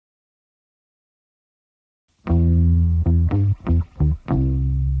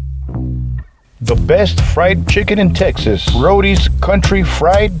The best fried chicken in Texas. Rody's Country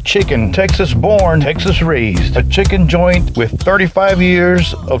Fried Chicken. Texas born, Texas raised. A chicken joint with 35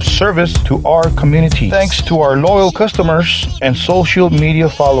 years of service to our community. Thanks to our loyal customers and social media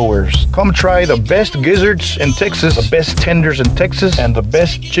followers. Come try the best gizzards in Texas, the best tenders in Texas, and the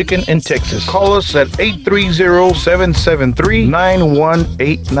best chicken in Texas. Call us at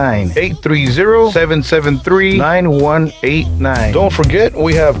 830-773-9189. 830-773-9189. Don't forget,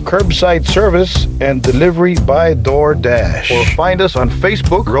 we have curbside service and delivery by DoorDash. Or find us on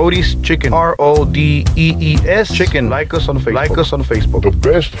Facebook, Rody's Chicken. RODEES Chicken. Like us on Facebook. The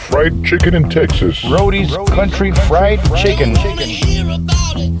best fried chicken in Texas. Rody's Country Fried Chicken.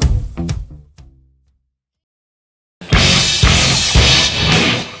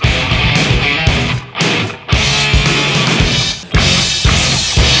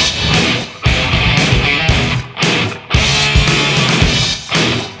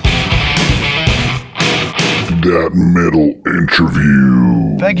 That Metal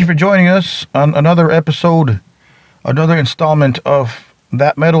Interview. Thank you for joining us on another episode, another installment of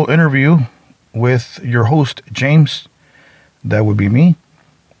That Metal Interview with your host, James. That would be me.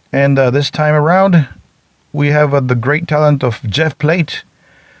 And this time around, we have the great talent of Jeff Plate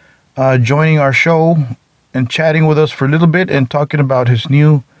joining our show and chatting with us for a little bit and talking about his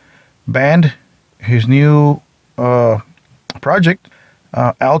new band, his new project,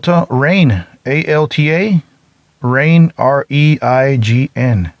 ALTA REIGN, ALTA REIGN,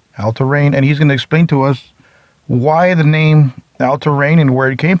 REIGN, ALTA REIGN, and he's going to explain to us why the name ALTA REIGN and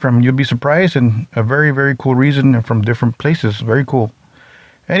where it came from. You'll be surprised, and a very, very cool reason from different places. Very cool.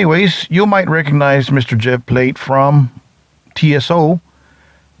 Anyways, you might recognize Mr. Jeff Plate from TSO,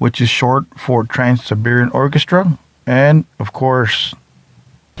 which is short for TRANS-SIBERIan Orchestra, and of course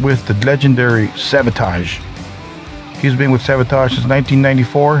with the legendary Savatage. He's been with Savatage since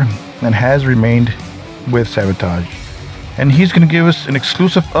 1994 and has remained with Savatage, and he's going to give us an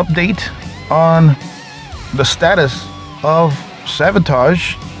exclusive update on the status of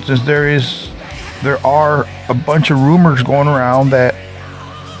Savatage, since there are a bunch of rumors going around that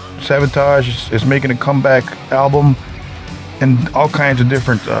Savatage is making a comeback album and all kinds of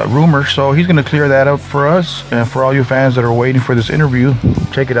different rumors. So he's going to clear that up for us and for all you fans that are waiting for this interview.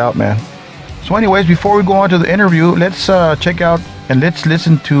 Check it out, man. So anyways, before we go on to the interview, let's check out and let's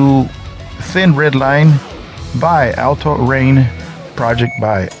listen to Thin Red Line by ALTA REIGN, project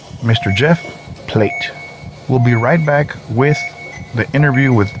by Mr. Jeff Plate. We'll be right back with the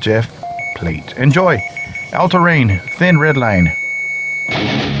interview with Jeff Plate. Enjoy. ALTA REIGN, Thin Red Line.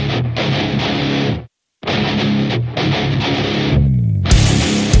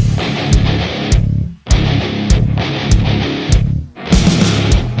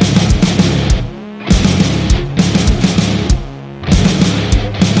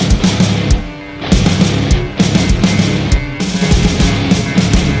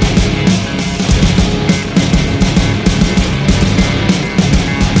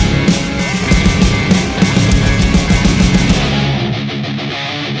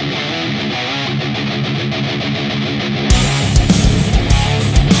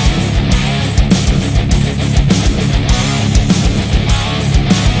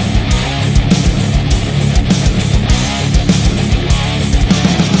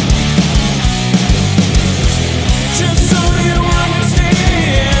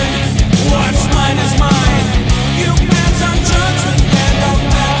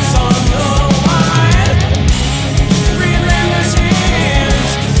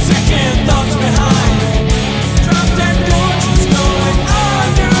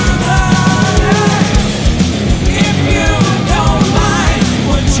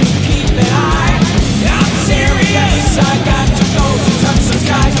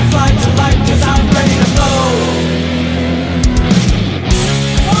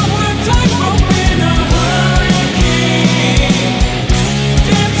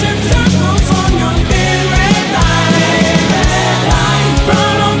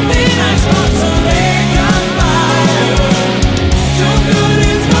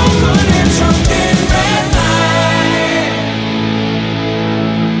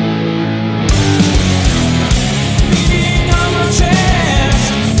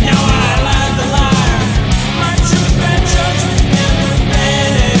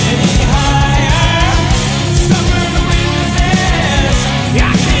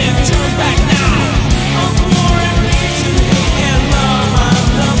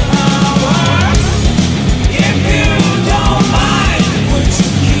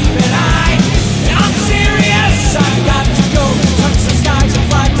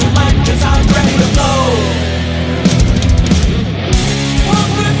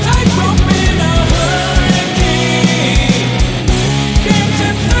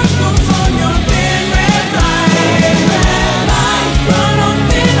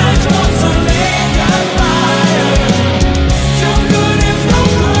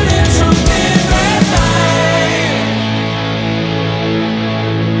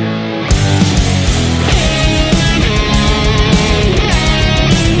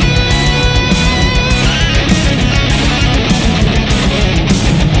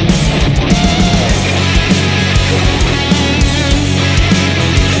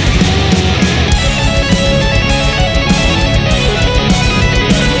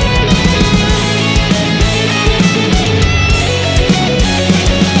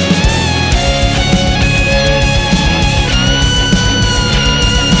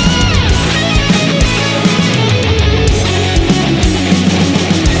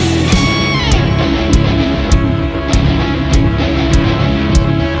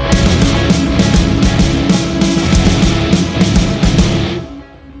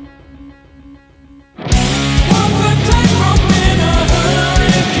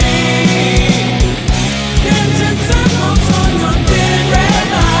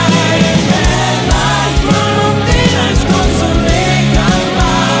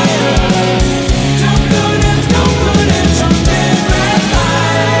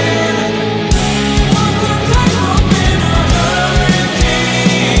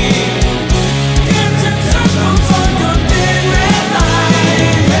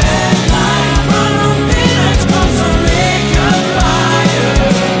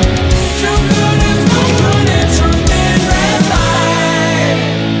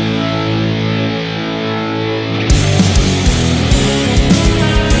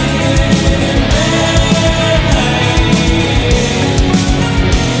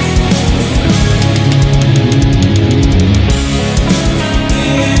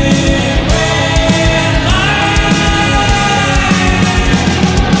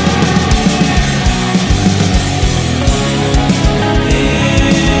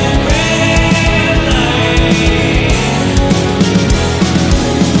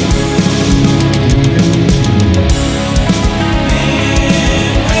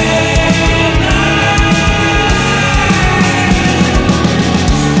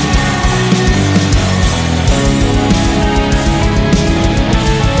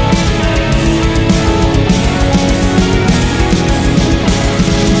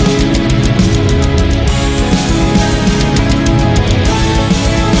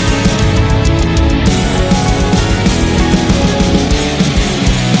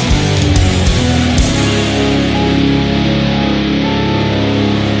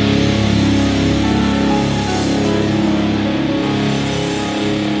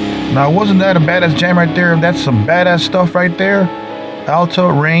 Now, wasn't that a badass jam right there? That's some badass stuff right there. ALTA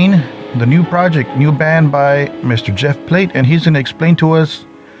REIGN, the new project, new band by Mr. Jeff Plate, and he's going to explain to us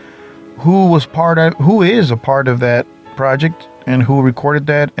who is a part of that project and who recorded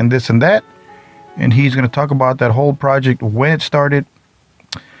that and this and that. And he's going to talk about that whole project, when it started,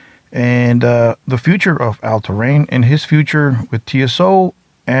 and the future of ALTA REIGN and his future with TSO.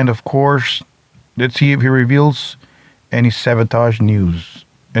 And of course, let's see if he reveals any Savatage news.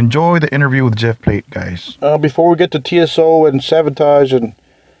 Enjoy the interview with Jeff Plate, guys. Before we get to TSO and Savatage and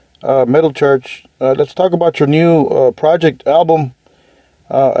Metal Church, let's talk about your new project album,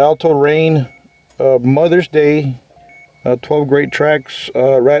 ALTA REIGN, Mother's Day, 12 great tracks,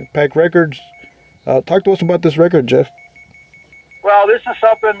 Rat Pack Records. Talk to us about this record, Jeff. Well, this is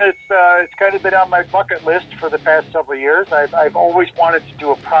something that's it's kind of been on my bucket list for the past several years. I've always wanted to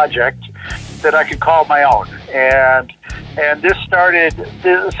do a project that I could call my own, and this started.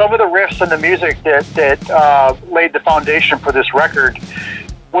 Some of the riffs and the music that laid the foundation for this record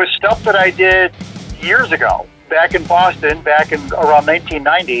was stuff that I did years ago, back in Boston, back in around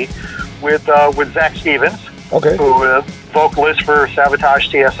 1990, with Zach Stevens, okay, who vocalist for Savatage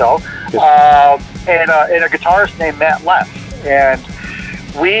TSO, yes. And a guitarist named Matt Leff. And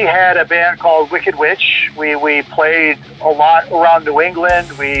we had a band called Wicked Witch. We played a lot around New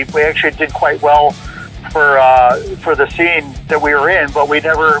England. We actually did quite well for the scene that we were in, but we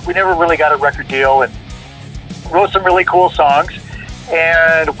never really got a record deal, and wrote some really cool songs.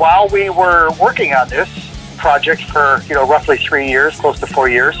 And while we were working on this project for roughly 3 years, close to 4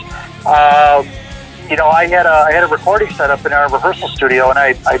 years, I had a recording set up in our rehearsal studio, and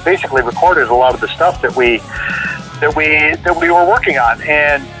I basically recorded a lot of the stuff that we were working on.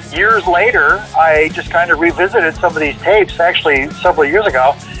 And years later, I just kind of revisited some of these tapes, actually several years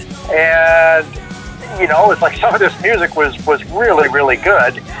ago, and it's like some of this music was really, really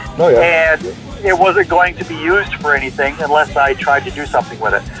good. Oh, yeah. And it wasn't going to be used for anything unless I tried to do something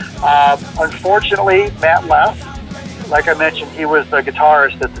with it. Unfortunately, Matt Leff, like I mentioned, he was the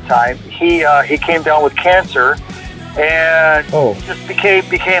guitarist at the time. He came down with cancer and just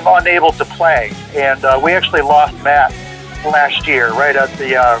became unable to play. And we actually lost Matt last year, right at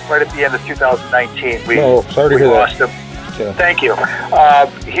the end of 2019. We lost him. Yeah. Thank you.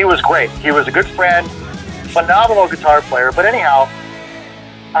 He was great. He was a good friend, phenomenal guitar player. But anyhow,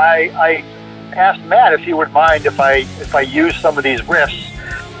 I asked Matt if he would mind if I used some of these riffs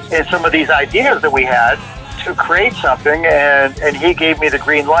and some of these ideas that we had to create something, and he gave me the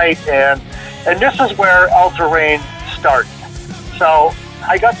green light, and this is where ALTA REIGN started. So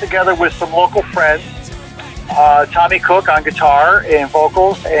I got together with some local friends, Tommy Cook on guitar and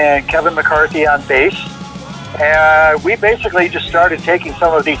vocals, and Kevin McCarthy on bass, and we basically just started taking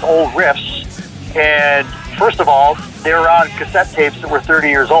some of these old riffs, and first of all, they were on cassette tapes that were 30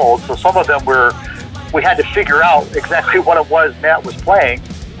 years old, so some of them we had to figure out exactly what it was Matt was playing.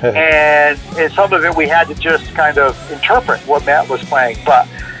 And some of it we had to just kind of interpret what Matt was playing. But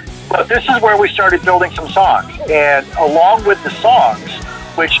this is where we started building some songs. And along with the songs,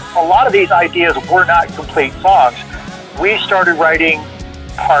 which a lot of these ideas were not complete songs, we started writing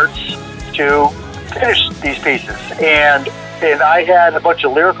parts to finish these pieces. And I had a bunch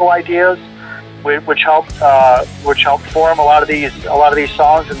of lyrical ideas, which helped form a lot of these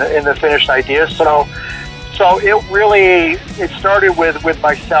songs in the finished ideas. So it started with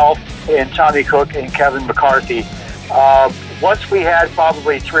myself and Tommy Cook and Kevin McCarthy. Once we had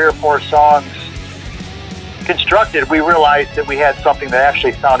probably 3 or 4 songs constructed, we realized that we had something that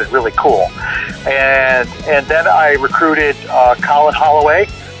actually sounded really cool. And then I recruited Colin Holloway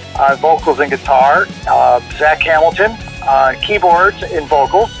on vocals and guitar, Zach Hamilton on keyboards and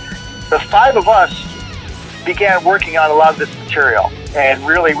vocals. The 5 of us began working on a lot of this material, and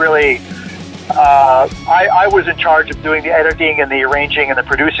really I was in charge of doing the editing and the arranging and the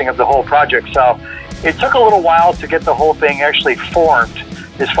producing of the whole project. So it took a little while to get the whole thing actually formed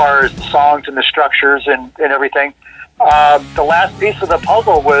as far as the songs and the structures and everything. The last piece of the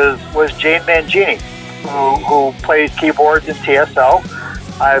puzzle was Jane Mangini, who plays keyboards in TSO.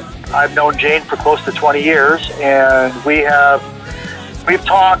 I've known Jane for close to 20 years, and we've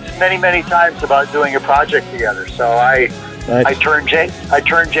talked many times about doing a project together. So nice. I turned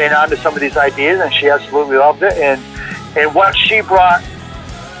Jane on to some of these ideas, and she absolutely loved it. And what she brought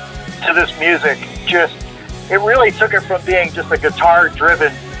to this music, it really took it from being just a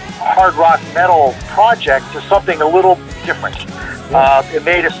guitar-driven hard rock metal project to something a little different. Yeah. It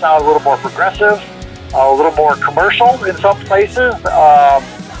made it sound a little more progressive, a little more commercial in some places,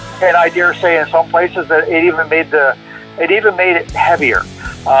 and I dare say in some places that it even made it heavier.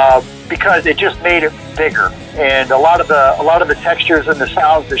 because it just made it bigger, and a lot of the textures and the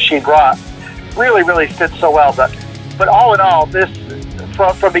sounds that she brought really fit so well. But all in all, this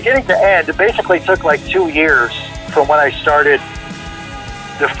from beginning to end, it basically took like 2 years from when I started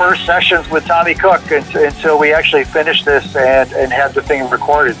the first sessions with Tommy Cook until we actually finished this and had the thing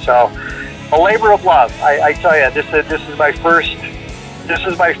recorded. So a labor of love. I tell you, this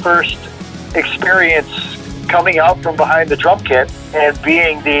is my first experience coming out from behind the drum kit and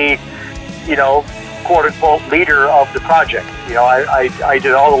being the, quote unquote leader of the project. I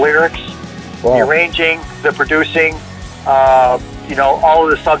did all the lyrics, Wow. the arranging, the producing, all of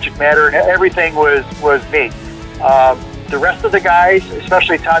the subject matter, and everything was me. The rest of the guys,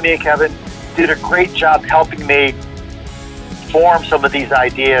 especially Tommy and Kevin, did a great job helping me form some of these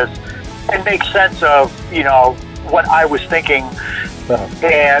ideas and make sense of, what I was thinking,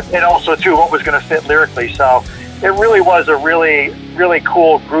 and also, too, what was going to fit lyrically. So it really was a really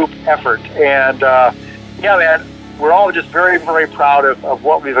cool group effort. And, yeah, man, we're all just very, very proud of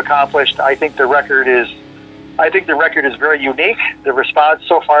what we've accomplished. I think the record is very unique. The response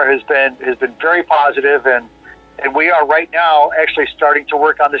so far has been very positive, and we are right now actually starting to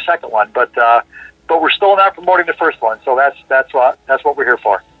work on the second one. But we're still not promoting the first one. So that's what we're here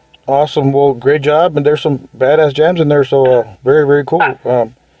for. Awesome. Well, great job. And there's some badass jams in there. So very, very cool.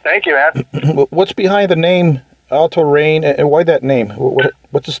 Thank you, man. What's behind the name Alta Reign, and why that name?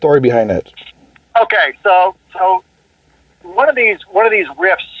 What's the story behind that? Okay, so one of these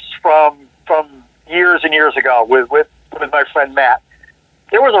riffs from years and years ago with my friend Matt,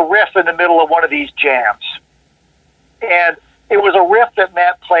 there was a riff in the middle of one of these jams, and it was a riff that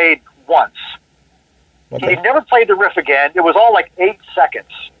Matt played once. Okay. He never played the riff again. It was all like 8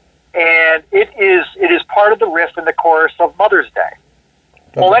 seconds, and it is part of the riff in the chorus of Mother's Day.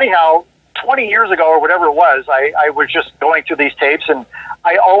 Okay. Well, anyhow, 20 years ago or whatever it was, I was just going through these tapes, and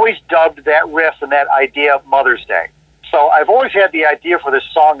I always dubbed that riff and that idea of Mother's Day. So I've always had the idea for this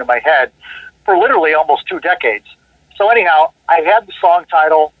song in my head for literally almost 2 decades. So anyhow, I had the song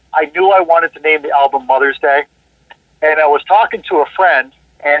title. I knew I wanted to name the album Mother's Day, and I was talking to a friend,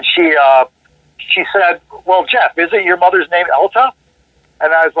 and she said, "Well, Jeff, isn't your mother's name Alta?"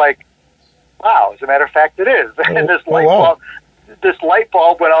 And I was like, "Wow, as a matter of fact, it is." And this light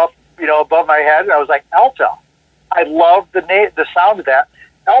bulb went off, above my head, and I was like, Alta. I love the sound of that.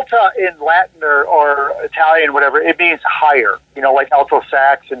 Alta in Latin or Italian, whatever, it means higher, like alto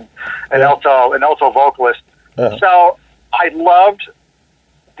sax and alto vocalist. Uh-huh. So I loved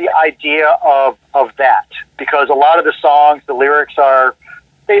the idea of that, because a lot of the songs, the lyrics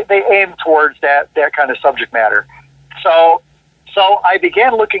they aim towards that kind of subject matter. So I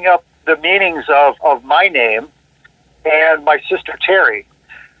began looking up the meanings of my name and my sister Terry.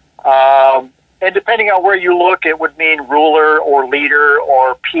 And depending on where you look, it would mean ruler or leader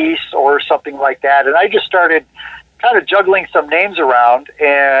or peace or something like that. And I just started kind of juggling some names around,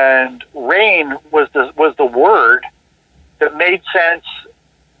 and reign was the word that made sense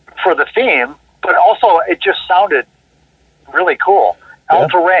for the theme, but also it just sounded really cool. Yeah.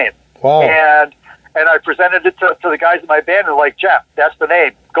 Alta Reign. Wow. And I presented it to the guys in my band, and they're like, Jeff, that's the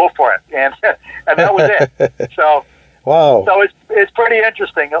name. Go for it. And that was it. So wow. So it's pretty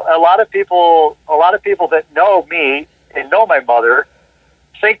interesting. A lot of people that know me and know my mother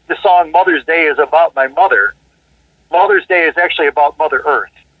think the song Mother's Day is about my mother. Mother's Day is actually about Mother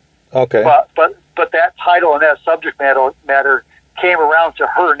Earth. Okay. But that title and that subject matter came around to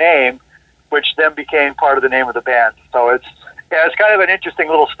her name, which then became part of the name of the band. So it's kind of an interesting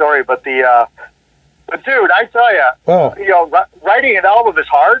little story. But dude, I tell you, wow. Writing an album is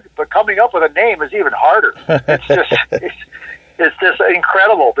hard, but coming up with a name is even harder. It's just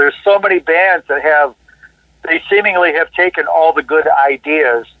incredible. There's so many bands that they seemingly have taken all the good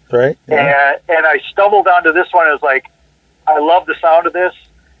ideas, right? Yeah. And I stumbled onto this one. I was like, I love the sound of this.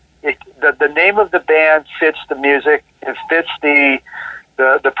 The name of the band fits the music. It fits the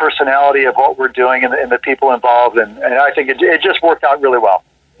personality of what we're doing and the people involved, and I think it just worked out really well.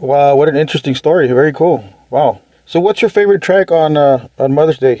 Wow, what an interesting story. Very cool. Wow. So what's your favorite track on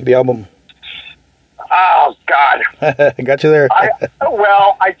Mother's Day, the album? Oh, God. Got you there. I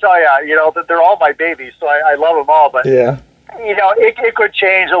tell you, they're all my babies, so I love them all. But, yeah. It could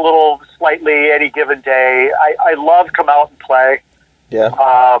change a little slightly any given day. I love Come Out and Play. Yeah.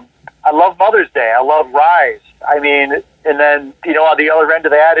 I love Mother's Day. I love Rise. I mean, and then, on the other end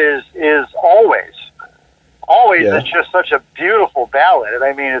of that is Always. Always is just such a beautiful ballad. And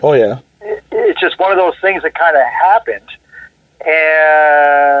I mean, it's just one of those things that kind of happened.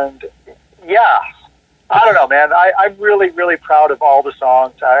 And yeah, I don't know, man. I'm really, really proud of all the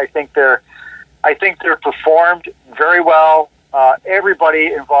songs. I think they're performed very well.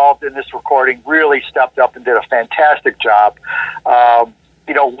 Everybody involved in this recording really stepped up and did a fantastic job.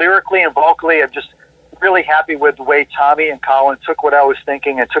 Lyrically and vocally, I'm just really happy with the way Tommy and Colin took what I was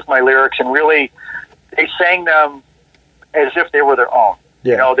thinking and took my lyrics and really they sang them as if they were their own.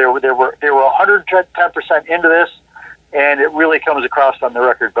 Yeah. They were 110% into this, and it really comes across on the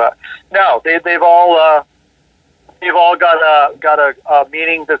record. But no, they've all got a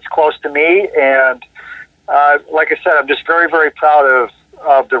meaning that's close to me, and like I said, I'm just very, very proud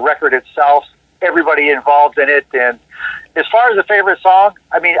of the record itself, everybody involved in it. And as far as a favorite song,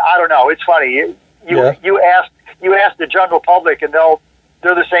 I mean, I don't know. It's funny. You ask the general public, and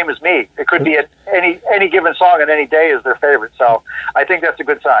they're the same as me. It could be any given song on any day is their favorite. So I think that's a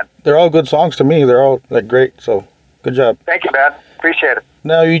good sign. They're all good songs to me. They're all great. So good job. Thank you, man. Appreciate it.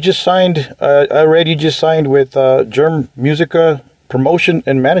 Now you just signed. I read you just signed with Germ Musica Promotion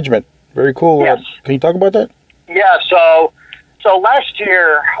and Management. Very cool. Yes. Can you talk about that? Yeah. So last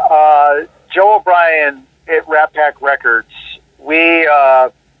year, Joe O'Brien at Rat Pack Records, we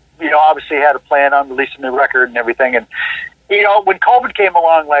obviously had a plan on releasing the record and everything, and when COVID came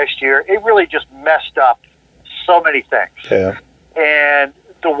along last year, it really just messed up so many things. Yeah. And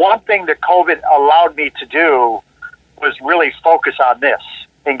the one thing that COVID allowed me to do was really focus on this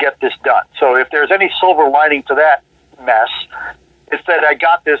and get this done. So if there's any silver lining to that mess, it's that I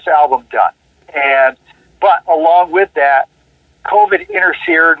got this album done. But along with that, COVID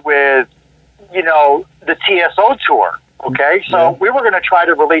interfered with, the TSO tour. Okay. So we were going to try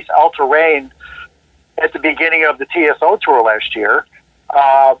to release ALTA REIGN at the beginning of the TSO tour last year.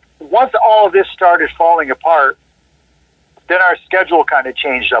 Once all of this started falling apart, then our schedule kind of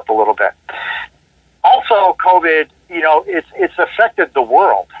changed up a little bit. Also, COVID, it's affected the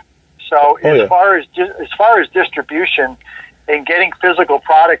world. So as far as distribution and getting physical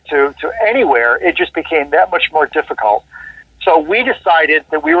product to anywhere, it just became that much more difficult. So we decided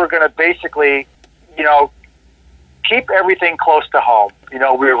that we were going to basically, keep everything close to home. We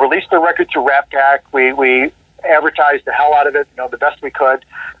released the record to Rat Pack. We advertised the hell out of it, the best we could.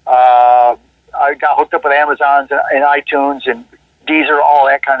 I got hooked up with Amazon and iTunes and Deezer, all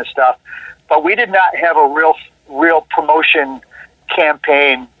that kind of stuff. But we did not have a real promotion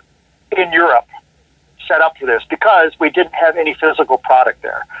campaign in Europe set up for this because we didn't have any physical product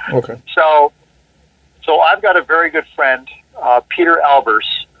there. Okay. So I've got a very good friend, Peter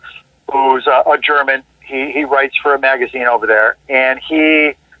Albers, who's a German. He writes for a magazine over there, and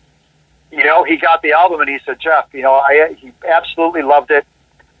he got the album and he said, Jeff, he absolutely loved it.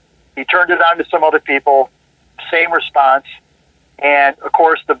 He turned it on to some other people, same response. And of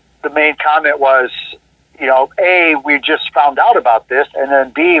course, the main comment was, A, we just found out about this, and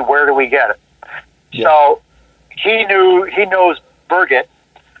then B, where do we get it? Yeah. So he knows Birgit,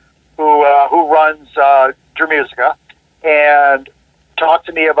 who runs Musica, and talked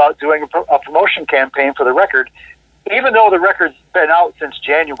to me about doing a promotion campaign for the record. Even though the record's been out since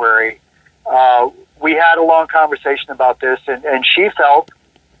January, we had a long conversation about this, and she felt,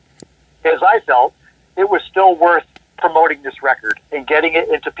 as I felt, it was still worth promoting this record and getting it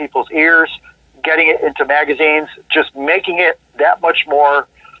into people's ears, getting it into magazines, just making it that much more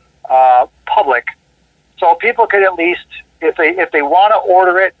public, so people could at least, if they want to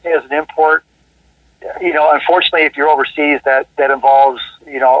order it as an import, unfortunately, if you're overseas, that involves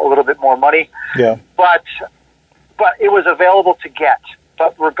a little bit more money. Yeah. But it was available to get.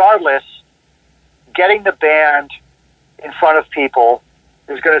 But regardless, getting the band in front of people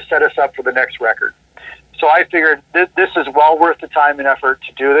is going to set us up for the next record. So I figured this is well worth the time and effort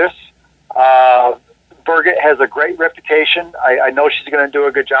to do this. Birgit has a great reputation. I know she's going to do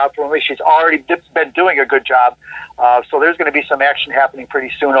a good job for me. She's already been doing a good job. So there's going to be some action happening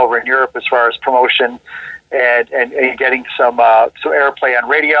pretty soon over in Europe as far as promotion and getting some airplay on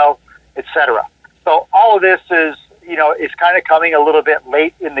radio, etc. So all of this is, is kind of coming a little bit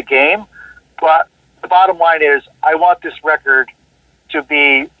late in the game. But the bottom line is I want this record to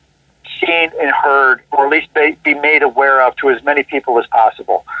be seen and heard, or at least be made aware of to as many people as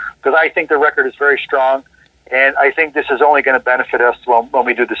possible. Because I think the record is very strong, and I think this is only going to benefit us when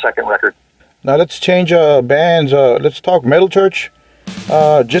we do the second record. Now let's change bands. Let's talk Metal Church.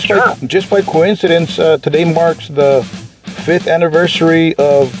 Just by coincidence, today marks the 5th anniversary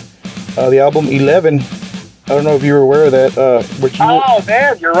of the album 11. I don't know if you were aware of that.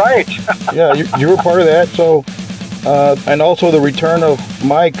 Man, you're right. Yeah, you were part of that. So, and also the return of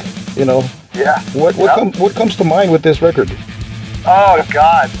Mike. Yeah. What comes to mind with this record? Oh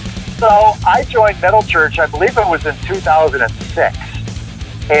God. So I joined Metal Church, I believe it was in 2006.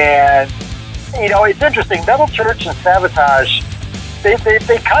 And, it's interesting. Metal Church and Savatage,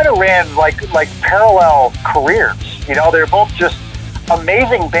 they kind of ran like parallel careers. You know, they're both just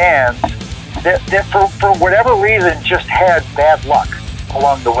amazing bands that for whatever reason just had bad luck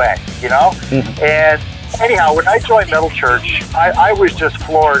along the way, you know? And anyhow, when I joined Metal Church, I was just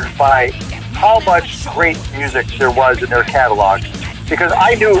floored by how much great music there was in their catalog. Because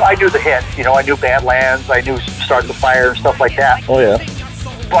I knew the hits, you know, I knew Badlands, I knew Start the Fire and stuff like that. Oh, yeah.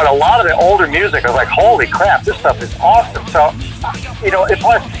 But a lot of the older music, I was like, holy crap, this stuff is awesome. So, you know,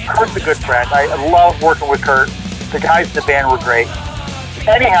 plus Kurt's a good friend. I love working with Kurt. The guys in the band were great.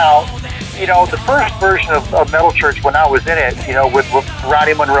 Anyhow, you know, the first version of Metal Church when I was in it, you know, with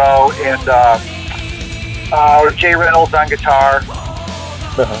Roddy Monroe and Jay Reynolds on guitar,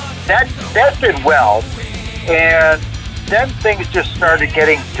 that did well. And then things just started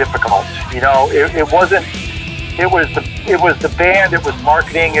getting difficult. You know, it was the band, it was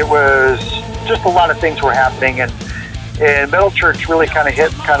marketing, it was just a lot of things were happening, and Metal Church really kind of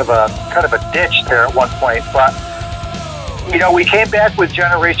hit kind of a ditch there at one point. But you know, we came back with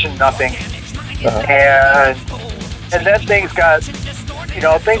Generation Nothing, and then things got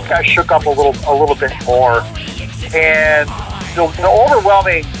shook up a little bit more, and the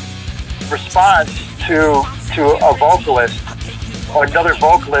overwhelming response to a vocalist or another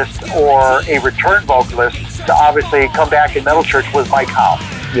vocalist or a return vocalist to obviously come back in Metal Church was Mike Howe.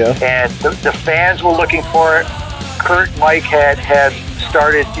 Yeah. And the fans were looking for it. Kurt and Mike had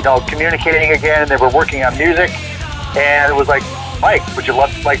started, you know, communicating again, and they were working on music. And it was like, Mike, would you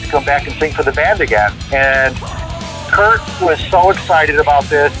like to come back and sing for the band again? And Kurt was so excited about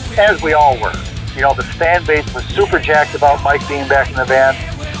this, as we all were. You know, the fan base was super jacked about Mike being back in the band.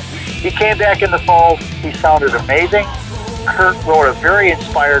 He came back in the fold. He sounded amazing. Kurt wrote a very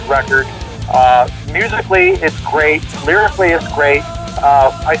inspired record. Musically, it's great. Lyrically, it's great.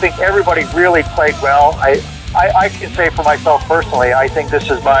 I think everybody really played well. I can say for myself personally, I think this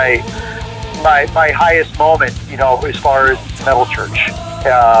is my highest moment, you know, as far as Metal Church.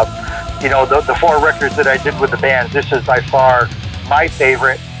 You know, the 4 records that I did with the band, this is by far my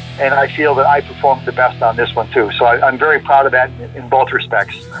favorite, and I feel that I performed the best on this one too. So I'm very proud of that in both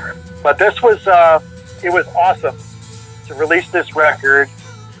respects. But this was, it was awesome to release this record.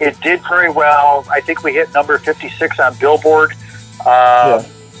 It did very well. I think we hit number 56 on Billboard.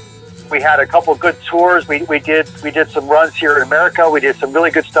 We had a couple of good tours. We did some runs here in America. We did some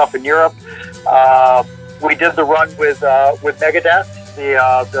really good stuff in Europe. We did the run with Megadeth,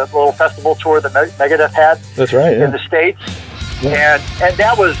 the little festival tour that Megadeth had. That's right. Yeah. In the States, and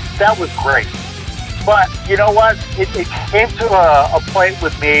that was great. But you know what? It came to a point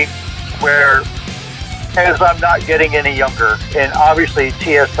with me where, as I'm not getting any younger, and obviously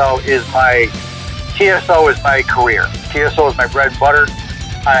TSO is my career. TSO is my bread and butter.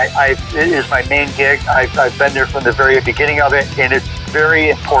 It is my main gig. I've been there from the very beginning of it, and it's very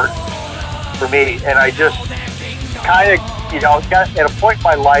important for me. And I just kind of, you know, got at a point in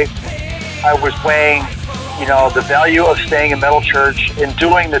my life, I was weighing, you know, the value of staying in Metal Church and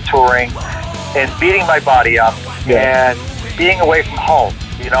doing the touring and beating my body up and being away from home.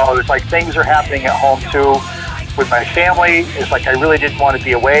 You know, it was like things are happening at home too with my family. It's like I really didn't want to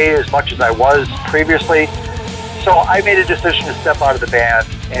be away as much as I was previously. So I made a decision to step out of the band,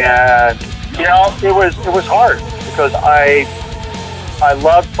 and you know, it was hard because I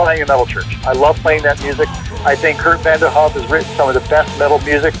love playing in Metal Church. I love playing that music. I think Kurt Vanderhoff has written some of the best metal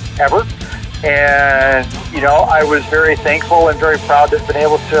music ever, and you know, I was very thankful and very proud to have been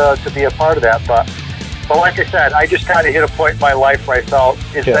able to be a part of that. But like I said, I just kind of hit a point in my life where I felt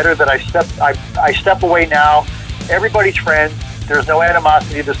it's better that I step away now. Everybody's friends. There's no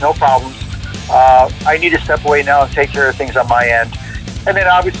animosity. There's no problems. I need to step away now and take care of things on my end. And then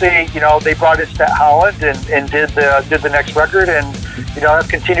obviously, you know, they brought in Stet Holland and did the next record, and you know, I've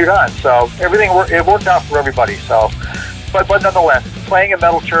continued on. So it worked out for everybody. So, but nonetheless, playing in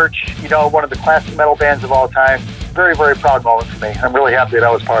Metal Church, you know, one of the classic metal bands of all time, very, very proud moment for me. I'm really happy that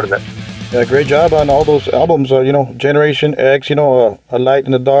I was part of it. Yeah, great job on all those albums. You know, Generation X, you know, A Light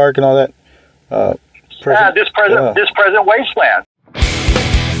in the Dark, and all that. This present wasteland.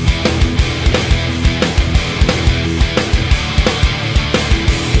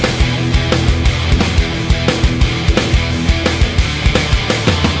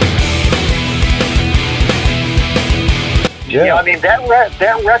 Yeah. You know, I mean,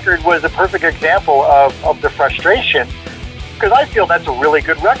 that record was a perfect example of the frustration, because I feel that's a really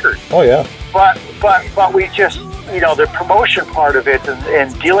good record. Oh yeah. But we just, you know, the promotion part of it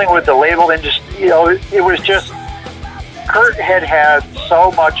and dealing with the label, and just, you know, it was just, Kurt had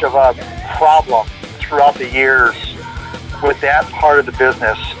so much of a problem throughout the years with that part of the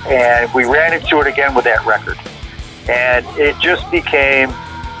business, and we ran into it again with that record, and it just became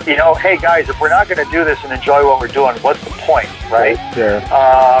hey guys, if we're not going to do this and enjoy what we're doing, what's the point, right?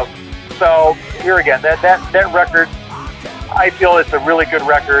 Yeah. So here again, that record, I feel it's a really good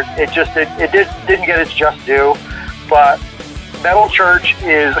record. It didn't get its just due, but Metal Church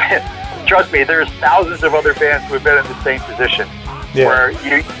is, trust me, there's thousands of other bands who have been in the same position, where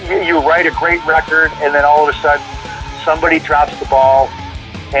you write a great record and then all of a sudden somebody drops the ball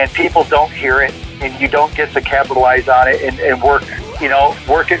and people don't hear it and you don't get to capitalize on it and work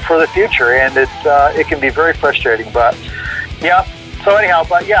it for the future, and it can be very frustrating. But yeah. So anyhow,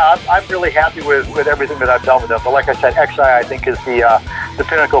 I'm really happy with everything that I've done with them. But like I said, XI I think is the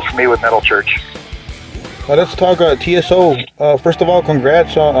pinnacle for me with Metal Church. Let's talk TSO. First of all,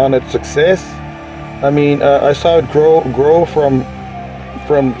 congrats on its success. I mean, I saw it grow from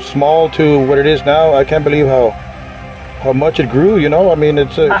small to what it is now. I can't believe how much it grew. I mean,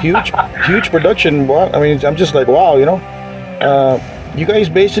 it's a huge production. Wow. I mean, I'm just like, wow. You guys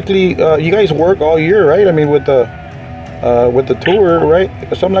basically you guys work all year, right? I mean, with the tour, right?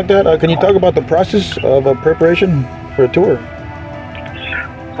 Something like that. Can you talk about the process of preparation for a tour?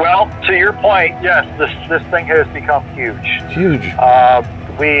 Well, to your point, yes, this thing has become huge. Huge.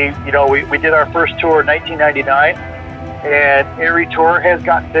 We did our first tour in 1999, and every tour has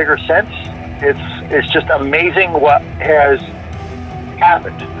gotten bigger since. It's just amazing what has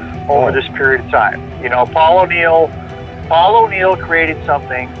happened over this period of time. Paul O'Neill created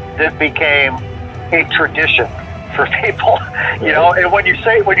something that became a tradition for people, and when you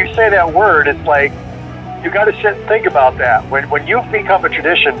say that word, it's like you got to sit and think about that. When you've become a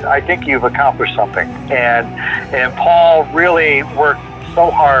tradition, I think you've accomplished something. And Paul really worked so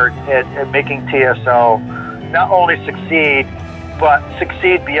hard at making TSO not only succeed, but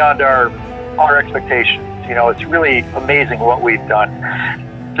succeed beyond our expectations. It's really amazing what we've done.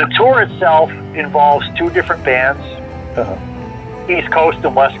 The tour itself involves two different bands, East Coast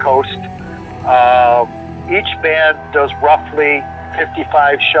and West Coast. Each band does roughly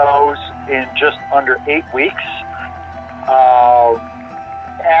 55 shows in just under 8 weeks,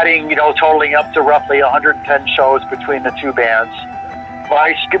 totaling up to roughly 110 shows between the two bands.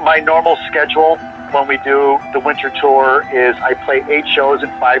 My normal schedule when we do the winter tour is I play 8 shows in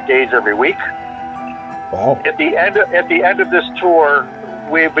 5 days every week. Wow. At the end of this tour,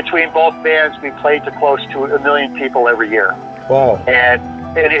 between both bands, we play to close to 1 million people every year. Wow. And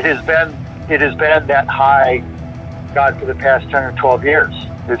it has been that high, God, for the past 10 or 12 years.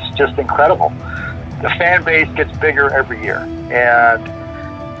 It's just incredible. The fan base gets bigger every year, and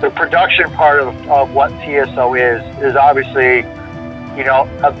the production part of what TSO is obviously,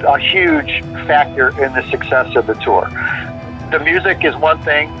 a huge factor in the success of the tour. The music is one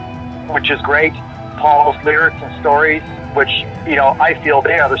thing, which is great. Paul's lyrics and stories, which I feel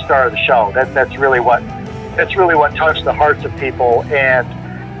they are the star of the show. That's really what touched the hearts of people and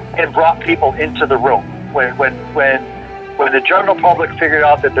brought people into the room. When the general public figured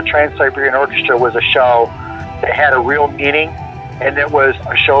out that the Trans-Siberian Orchestra was a show that had a real meaning and it was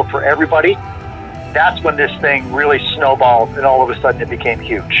a show for everybody, that's when this thing really snowballed and all of a sudden it became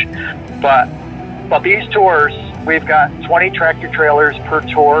huge. But these tours, we've got 20 tractor trailers per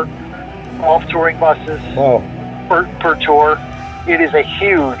tour, 12 touring buses per tour. It is a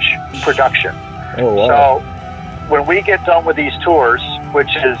huge production. Oh, wow. So when we get done with these tours,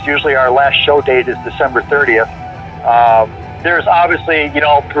 which is usually our last show date is December 30th, there's obviously,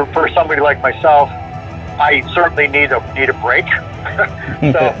 for somebody like myself, I certainly need a break.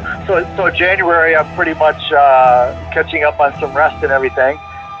 so January, I'm pretty much catching up on some rest and everything.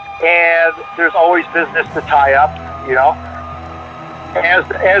 And there's always business to tie up,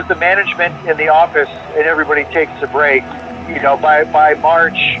 As the management in the office and everybody takes a break, by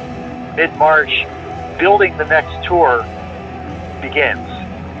March, mid-March, building the next tour begins.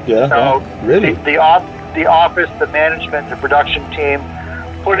 Yeah. So really? The office, the management, the production team,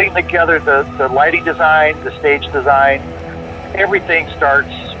 putting together the lighting design, the stage design, everything starts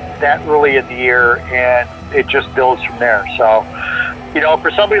that early in the year, and it just builds from there. So,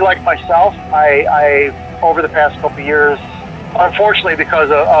 for somebody like myself, I over the past couple of years, unfortunately because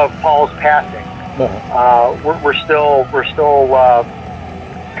of Paul's passing, we're still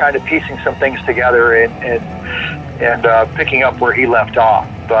kind of piecing some things together and picking up where he left off.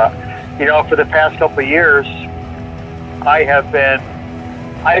 But for the past couple of years, I've been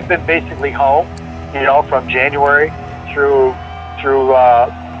basically home, from January through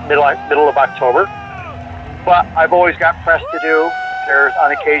middle of October. But I've always got press to do.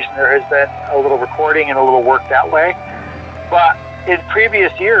 On occasion there has been a little recording and a little work that way. But in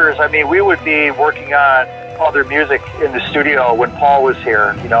previous years, we would be working on other music in the studio when Paul was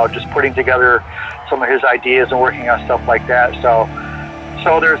here, just putting together some of his ideas and working on stuff like that. So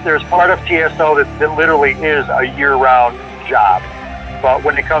So there's part of TSO that literally is a year-round job. But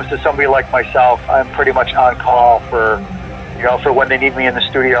when it comes to somebody like myself, I'm pretty much on call for when they need me in the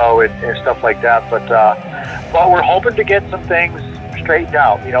studio and stuff like that. But we're hoping to get some things straightened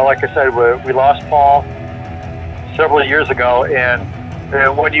out. Like I said, we lost Paul several years ago, and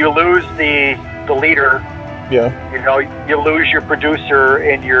when you lose the leader, you lose your producer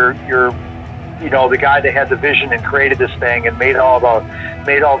and your the guy that had the vision and created this thing and made all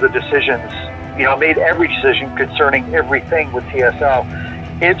the decisions, made every decision concerning everything with TSO.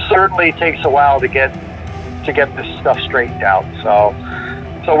 It certainly takes a while to get this stuff straightened out.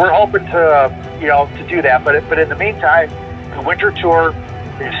 So we're hoping to do that. But in the meantime, the winter tour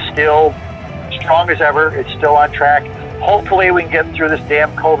is still strong as ever. It's still on track. Hopefully we can get through this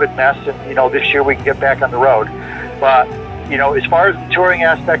damn COVID mess, and this year we can get back on the road. But as far as the touring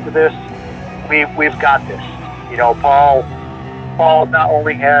aspect of this, we've got this. Paul not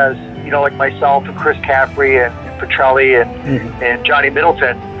only has like myself and Chris Caffrey and Petrelli and Johnny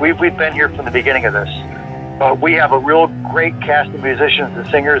Middleton, we've been here from the beginning of this. But we have a real great cast of musicians and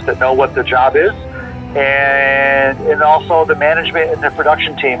singers that know what the job is, and also the management and the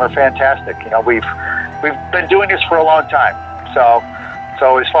production team are fantastic. We've been doing this for a long time. So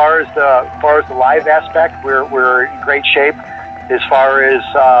as far as the live aspect, we're in great shape. As far as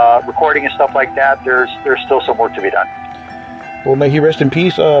recording and stuff like that, there's still some work to be done. Well, may he rest in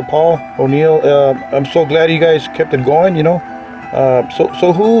peace, Paul O'Neill. I'm so glad you guys kept it going.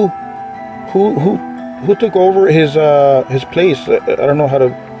 So who took over his place? I don't know how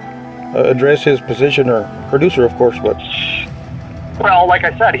to address his position, or producer, of course, but well, like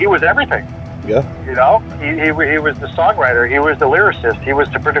I said, he was everything. Yeah. He was the songwriter. He was the lyricist. He was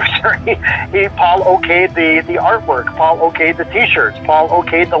the producer. Paul okayed the artwork. Paul okayed the T-shirts. Paul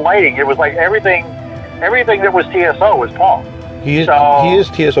okayed the lighting. It was like everything that was TSO was Paul. He is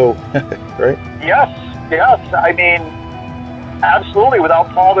TSO, right? Yes. I mean, absolutely.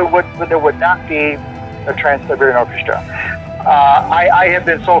 Without Paul, there would not be a Trans-Siberian Orchestra. I have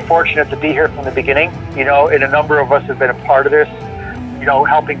been so fortunate to be here from the beginning, and a number of us have been a part of this,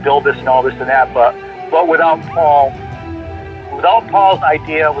 helping build this and all this and that. But without Paul's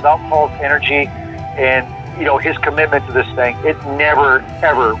idea, without Paul's energy, and his commitment to this thing, it never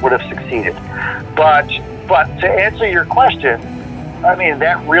ever would have succeeded. But to answer your question, I mean,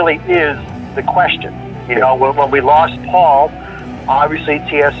 that really is the question. When we lost Paul, obviously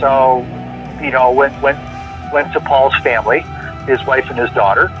TSO, went to Paul's family, his wife and his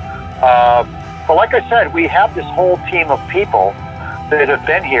daughter. But like I said, we have this whole team of people that have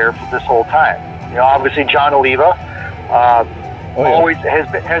been here for this whole time. Obviously John Oliva always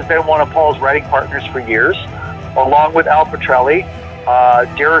has been one of Paul's writing partners for years, along with Al Petrelli.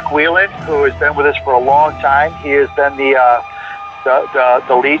 Derek Whelan, who has been with us for a long time. He has been the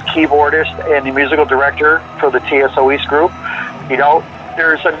lead keyboardist and the musical director for the TSO East group.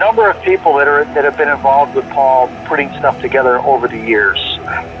 There's a number of people that have been involved with Paul putting stuff together over the years.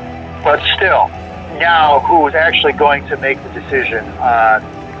 But still, now who's actually going to make the decision on?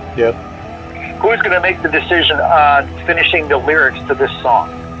 Yep. Who's going to make the decision on finishing the lyrics to this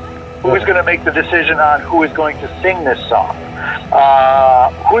song? Who's going to make the decision on who is going to sing this song?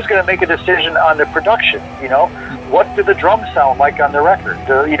 Who's going to make a decision on the production? What do the drums sound like on the record?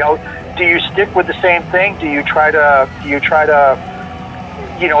 Do you stick with the same thing? Do you try to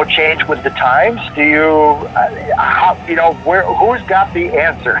change with the times? Do you, who's got the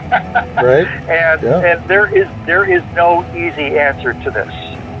answer? Right. And there is no easy answer to this.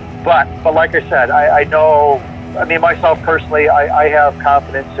 But like I said, I know. I mean, myself personally, I have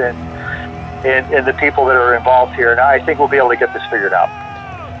confidence in the people that are involved here, and I think we'll be able to get this figured out.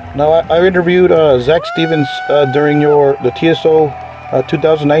 Now, I interviewed Zach Stevens during the TSO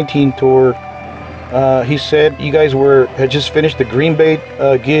 2019 tour. He said you guys had just finished the Green Bay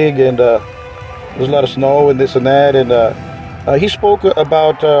gig, and there was a lot of snow and this and that, and he spoke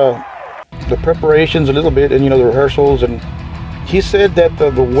about the preparations a little bit, and the rehearsals, and he said that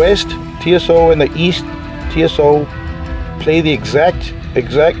the West TSO and the East TSO play the exact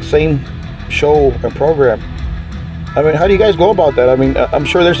same show and program. I mean, how do you guys go about that? I mean, I'm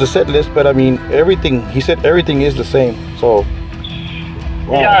sure there's a set list, but I mean, he said everything is the same. So,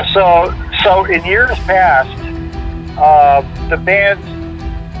 wow. Yeah, so in years past, the bands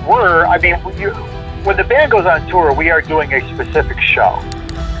were, I mean, when the band goes on tour, we are doing a specific show.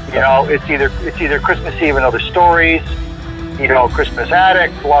 It's either Christmas Eve and Other Stories, Christmas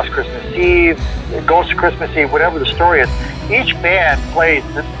Addict, Lost Christmas Eve, Ghost of Christmas Eve, whatever the story is. Each band plays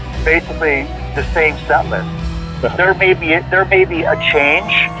basically the same set list. There may be a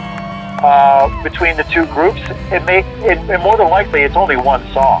change between the two groups, and more than likely it's only one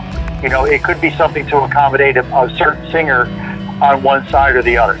song. You know, it could be something to accommodate a certain singer on one side or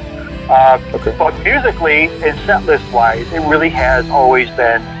the other. Okay. But musically and set list wise, it really has always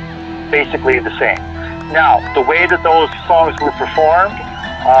been basically the same. Now, the way that those songs were performed,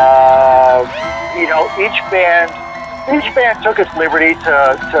 you know, each band took its liberty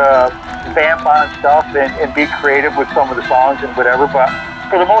to vamp on stuff and be creative with some of the songs and whatever, but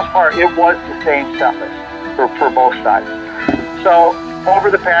for the most part, it was the same set list for both sides. So over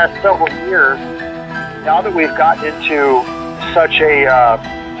the past several years, now that we've gotten into such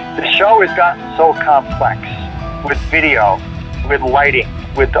the show has gotten so complex with video, with lighting,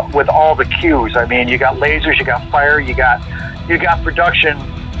 with all the cues. I mean, you got lasers, you got fire, you got production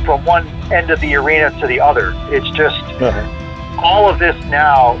from one end of the arena to the other. It's just all of this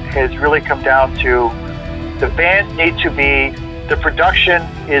now has really come down to the bands need to be, the production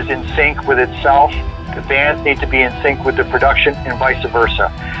is in sync with itself. The bands need to be in sync with the production and vice versa.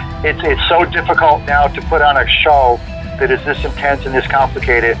 It's so difficult now to put on a show that is this intense and this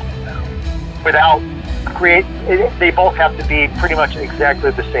complicated without they both have to be pretty much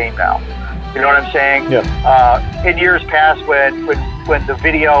exactly the same now. You know what I'm saying? Yeah. In years past, when the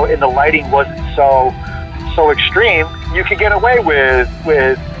video and the lighting wasn't so extreme, you could get away with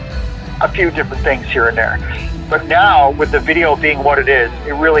a few different things here and there. But now, with the video being what it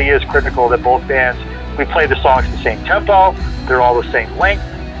really is critical that both bands, we play the songs at the same tempo, they're all the same length,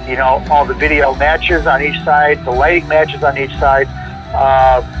 you know, all the video matches on each side, the lighting matches on each side.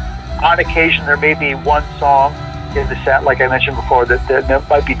 On occasion, there may be one song in the set, like I mentioned before, that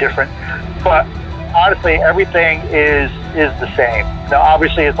might be different. But honestly, everything is the same. Now,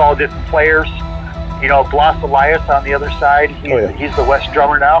 obviously, it's all different players. You know, Blas Elias on the other side, he's the West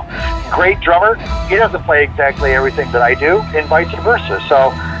drummer now. Great drummer. He doesn't play exactly everything that I do, and vice versa.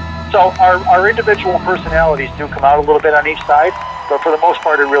 So our individual personalities do come out a little bit on each side, but for the most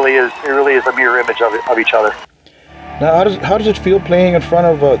part, it really is a mirror image of each other. Now, how does it feel playing in front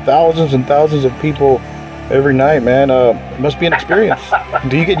of thousands and thousands of people every night, man? It must be an experience.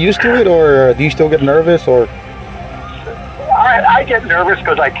 Do you get used to it, or do you still get nervous? Or I get nervous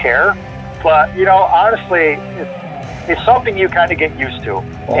because I care. But, you know, honestly, it's something you kind of get used to.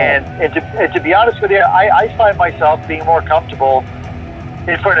 Oh. And to be honest with you, I find myself being more comfortable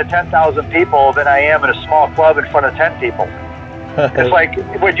in front of 10,000 people than I am in a small club in front of 10 people. It's like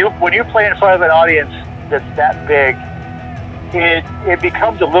when you play in front of an audience that's that big, it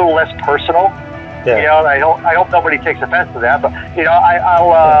becomes a little less personal. Yeah. You know, I hope nobody takes offense to that. But, you know,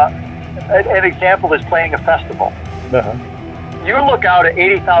 an example is playing a festival. You look out at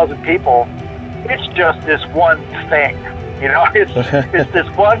 80,000 people, it's just this one thing. You know, it's this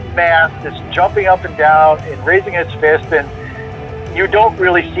one mass that's jumping up and down and raising its fist, and you don't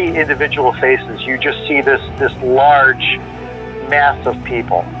really see individual faces. You just see this large mass of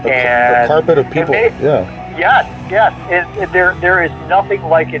people. A carpet of people. Yes. And there is nothing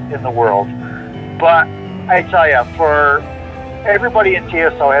like it in the world. But I tell you, for everybody in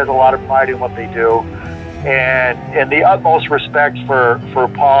TSO has a lot of pride in what they do. And the utmost respect for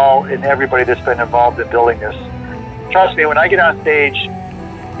Paul and everybody that's been involved in building this. Trust me, when I get on stage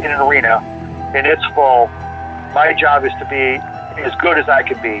in an arena and it's full, my job is to be as good as I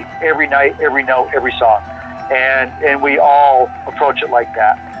can be every night, every note, every song. And we all approach it like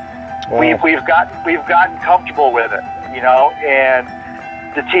that. Wow. We've gotten comfortable with it, you know, and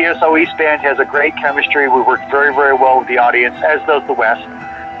the TSO East Band has a great chemistry. We work very, very well with the audience, as does the West.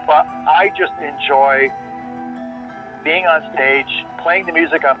 But I just enjoy being on stage, playing the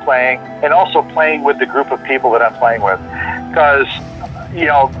music I'm playing, and also playing with the group of people that I'm playing with. Because, you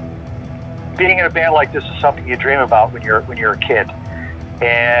know, being in a band like this is something you dream about when you're a kid.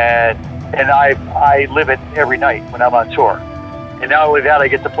 And I live it every night when I'm on tour. And not only that, I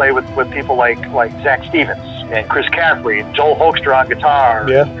get to play with people like Zach Stevens and Chris Caffrey and Joel Hoekstra on guitar.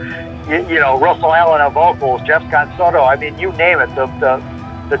 Yeah. You know, Russell Allen on vocals, Jeff Scott Soto. I mean, you name it.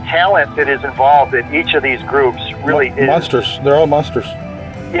 The talent that is involved in each of these groups really is monsters. They're all monsters.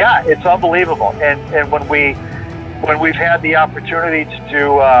 Yeah, it's unbelievable. And when we've had the opportunity to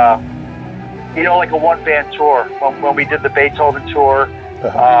do, you know, like a one-band tour, when we did the Beethoven tour,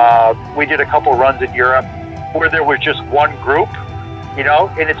 we did a couple runs in Europe where there was just one group, you know,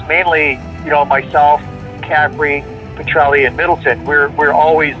 and it's mainly, you know, myself, Caffrey, Petrelli, and Middleton. We're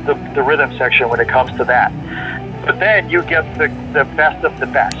always the rhythm section when it comes to that. But then you get the best of the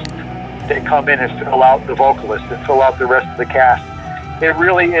best. They come in and fill out the vocalist and fill out the rest of the cast. It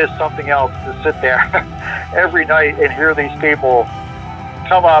really is something else to sit there every night and hear these people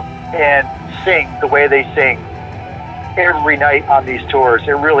come up and sing the way they sing. every night on these tours.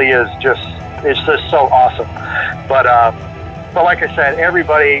 It really is it's just so awesome. But like I said,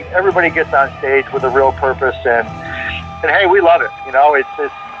 everybody gets on stage with a real purpose, and hey, we love it. You know, it's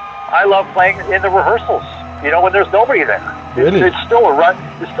I love playing in the rehearsals. You know, when there's nobody there. Really? It's still a rush.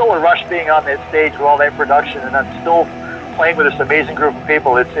 It's still a rush being on that stage with all that production, and I'm still playing with this amazing group of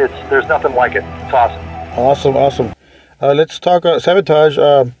people. There's nothing like it. It's awesome. Awesome. Let's talk Sabotage.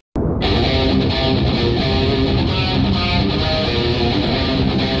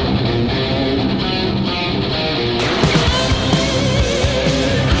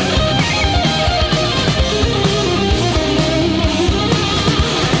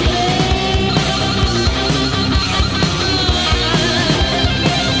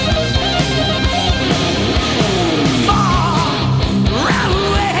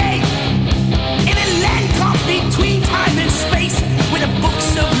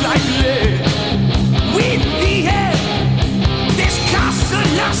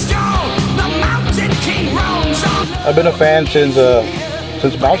 I've been a fan since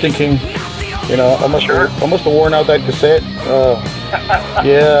Mountain King. You know, I must have worn out that cassette.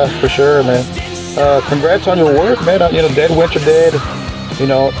 Yeah, for sure, man. Congrats on your work, man. You know, Dead Winter Dead. You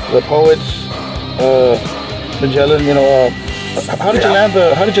know, the Poets, Magellan. You know, how did you land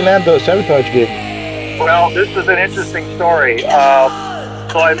the Sabotage gig? Well, this is an interesting story. So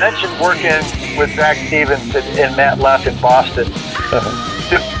I mentioned working with Zach Stevens and Matt Leff in Boston.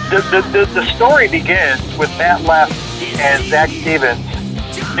 The story begins with Matt Leff and Zach Stevens.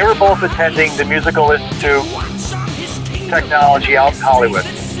 They were both attending the Musical Institute Technology out in Hollywood.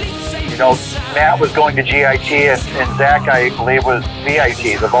 You know, Matt was going to GIT, and Zach, I believe, was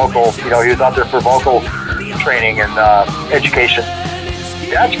VIT, the vocal. You know, he was out there for vocal training and education.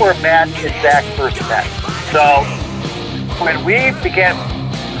 That's where Matt and Zach first met. So when we began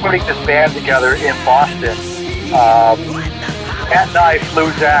putting this band together in Boston, Matt and I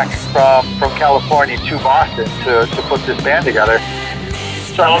flew Zach from California to Boston to put this band together.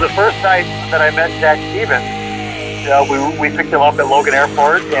 So the first night that I met Zach Stevens, we picked him up at Logan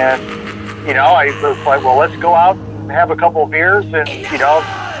Airport, and you know, I was like, well, let's go out and have a couple of beers, and you know,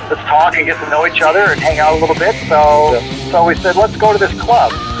 let's talk and get to know each other and hang out a little bit. So we said, let's go to this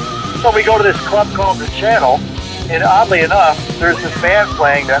club. So we go to this club called The Channel, and oddly enough, there's this band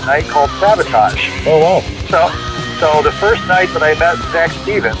playing that night called Sabotage. Oh wow! So the first night that I met Zach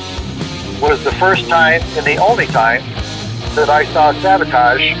Stevens was the first time and the only time that I saw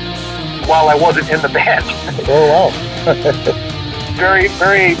Sabotage while I wasn't in the band. Oh wow! Very,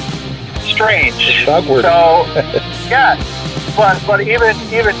 very strange. It's awkward. So yeah, but even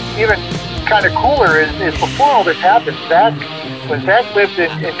kind of cooler is before all this happened, when Zach lived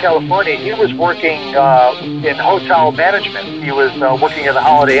in California, he was working in hotel management. He was working at the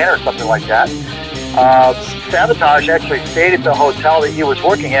Holiday Inn or something like that. Sabotage actually stayed at the hotel that he was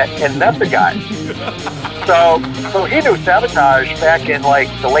working at and met the guy. So he knew Sabotage back in like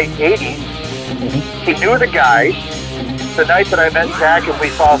the late 80s. He knew the guys. The night that I met Zach and we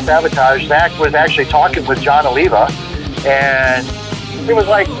saw Sabotage, Zach was actually talking with John Oliva, and it was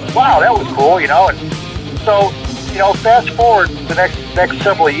like, wow, that was cool, you know. And so, you know, fast forward the next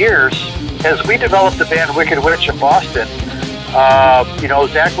several years, as we developed the band Wicked Witch in Boston, you know,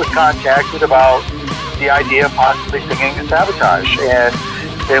 Zach was contacted about the idea of possibly singing in Sabotage, and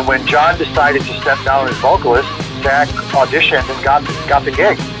when John decided to step down as vocalist, Zach auditioned and got the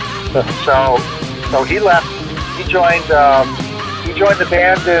gig. So he left. He joined the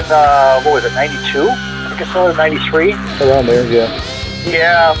band in what was it, 92? I guess it was 93. Around there, yeah.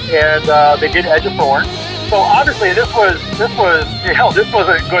 Yeah, and they did Edge of Thorn. So obviously this was you know, this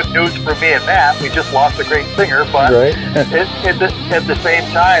wasn't good news for me and Matt. We just lost a great singer, but right. at the same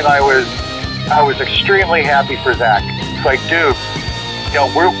time, I was extremely happy for Zach. It's like, dude, you know,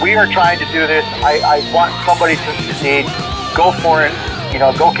 we are trying to do this. I want somebody to succeed. Go for it. You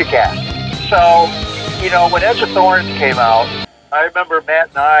know, go kick ass. So, you know, when Edge of Thorns came out, I remember Matt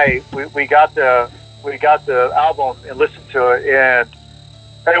and I we got the album and listened to it,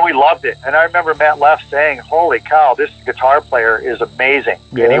 and we loved it. And I remember Matt Leff saying, "Holy cow, this guitar player is amazing."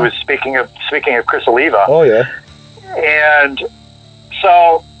 Yeah. And he was speaking of Chris Oliva. Oh yeah. And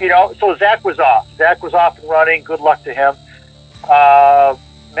so, you know, so Zach was off. Zach was off and running. Good luck to him.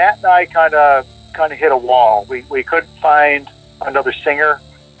 Matt and I kind of hit a wall. We couldn't find another singer.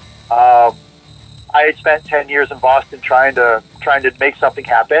 I had spent 10 years in Boston trying to make something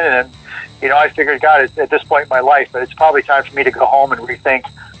happen, and you know, I figured, God, at this point in my life, but it's probably time for me to go home and rethink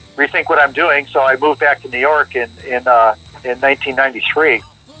what I'm doing. So I moved back to New York in 1993,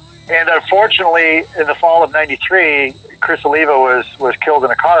 and unfortunately, in the fall of '93, Chris Oliva was killed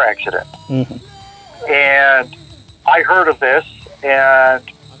in a car accident, and I heard of this, and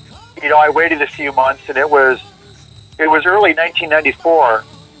I waited a few months, and it was early 1994,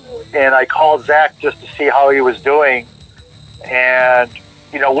 and I called Zach just to see how he was doing, and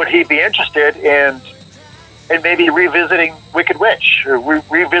would he be interested in maybe revisiting Wicked Witch, or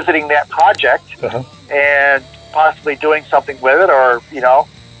revisiting that project, and possibly doing something with it, or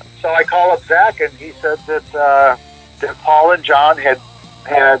So I called up Zach, and he said that Paul and John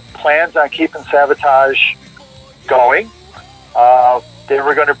had plans on keeping Savatage going. They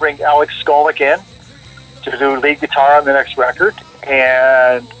were going to bring Alex Skolnick in to do lead guitar on the next record,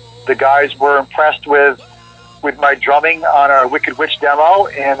 and the guys were impressed with my drumming on our Wicked Witch demo,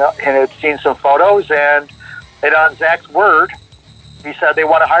 and had seen some photos, and on Zach's word, he said they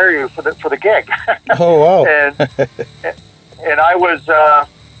want to hire you for the gig. Oh wow! and I was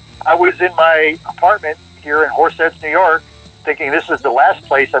in my apartment here in Horseheads, New York, thinking this is the last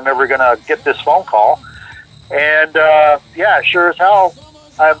place I'm ever going to get this phone call. And sure as hell,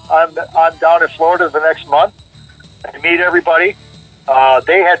 I'm down in Florida the next month. I meet everybody.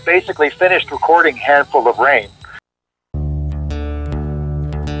 They had basically finished recording Handful of Rain.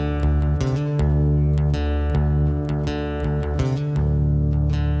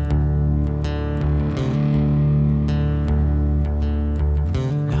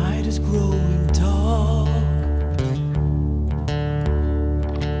 Night is growing dark.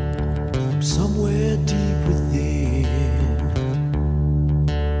 Somewhere deep within,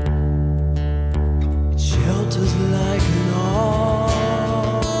 it shelters like an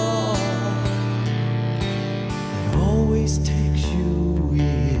arm that always takes you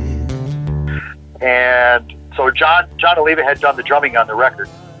in. And so John Oliva had done the drumming on the record,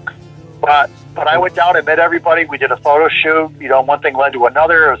 but I went down and met everybody. We did a photo shoot. One thing led to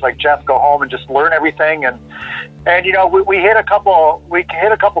another. It was like, Jeff, go home and just learn everything. And we hit a couple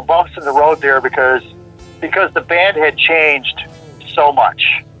bumps in the road there because the band had changed so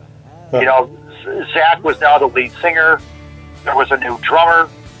much. Zach was now the lead singer. There was a new drummer.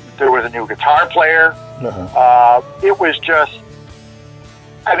 There was a new guitar player. It was just,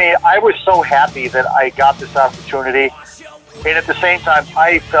 I was so happy that I got this opportunity. And at the same time,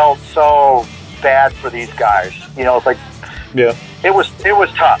 I felt so bad for these guys. It's like, yeah, it was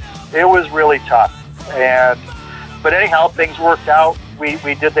tough. It was really tough. But anyhow, things worked out. We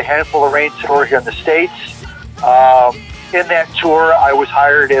did the Handful of Rain tour here in the States. In that tour, I was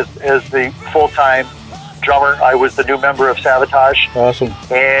hired as the full-time drummer. I was the new member of Savatage. Awesome.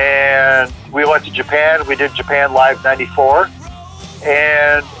 And we went to Japan. We did Japan Live '94.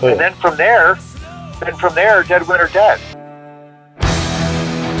 And then from there, Dead Winter Dead.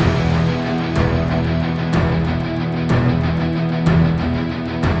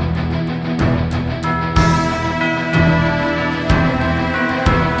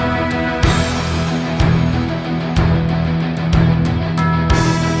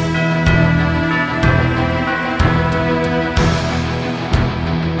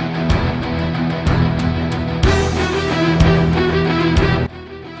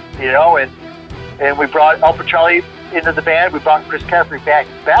 And we brought El Petrelli into the band. We brought Chris Caffrey back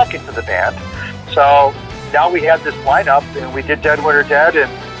into the band. So now we had this lineup, and we did Dead Winter Dead,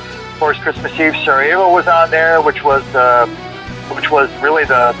 and of course Christmas Eve Sarajevo was on there, which was really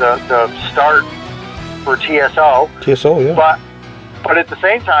the start for TSO. TSO, yeah. But at the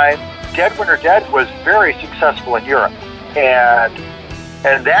same time, Dead Winter Dead was very successful in Europe, and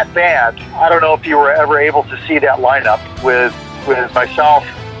that band, I don't know if you were ever able to see that lineup with myself,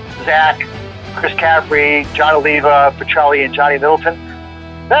 Zach, Chris Caffrey, John Oliva, Petrelli, and Johnny Middleton.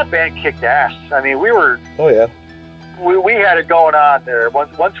 That band kicked ass. we were. Oh yeah. We had it going on there.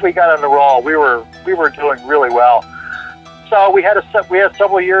 Once we got on the roll, we were doing really well. So we had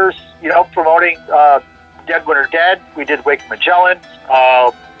several years, promoting Dead Winter Dead. We did Wake Magellan.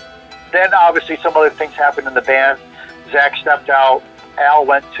 Then obviously some other things happened in the band. Zach stepped out. Al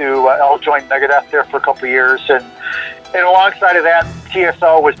joined Megadeth there for a couple of years, and alongside of that,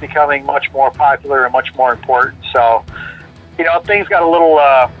 TSO was becoming much more popular and much more important. So, things got a little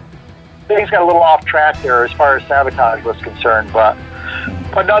off track there as far as Savatage was concerned. But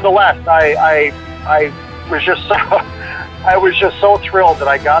nonetheless, I was just so thrilled that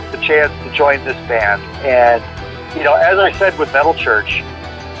I got the chance to join this band. And as I said with Metal Church,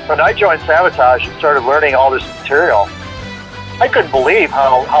 when I joined Savatage and started learning all this material, I couldn't believe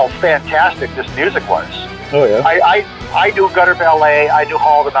how fantastic this music was. Oh yeah. I knew Gutter Ballet. I knew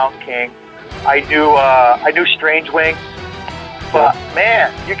Hall of the Mountain King. I knew Strange Wings. But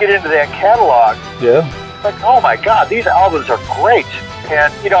man, you get into that catalog. Yeah. Like, oh my God, these albums are great.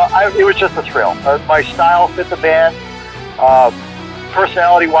 And it was just a thrill. My style fit the band.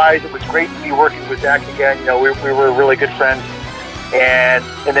 personality-wise, it was great to be working with Zach again. You know, we were really good friends. And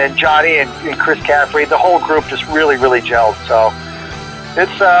then Johnny and Chris Caffrey, the whole group just really, really gelled. So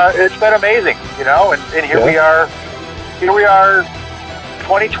it's been amazing, you know. And here we are,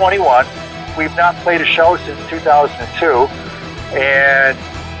 2021. We've not played a show since 2002, and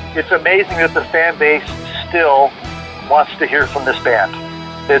it's amazing that the fan base still wants to hear from this band.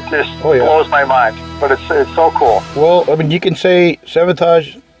 It just blows my mind, but it's so cool. Well, I mean, you can say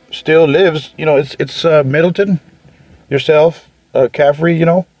Savatage still lives. You know, it's Middleton, yourself, Caffrey, you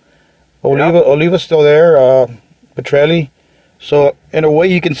know, Oliva's still there, Petrelli. So in a way,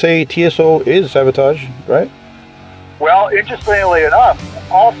 you can say TSO is Savatage, right? Well, interestingly enough,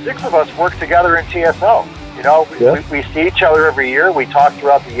 all 6 of us work together in TSO. You know, we see each other every year. We talk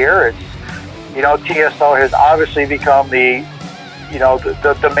throughout the year. It's, you know, TSO has obviously become the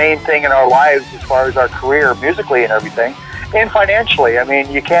main thing in our lives as far as our career musically and everything, and financially. I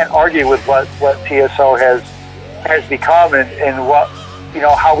mean, you can't argue with what TSO has become and what, you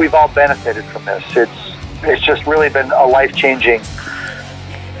know, how we've all benefited from this. It's just really been a life-changing,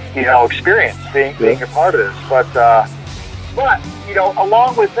 you know, experience being a part of this. But you know,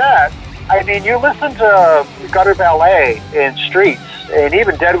 along with that, I mean, you listen to Gutter Ballet in Streets, and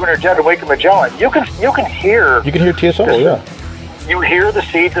even Dead Winter Dead and Wake of Magellan. You can hear TSO, you hear the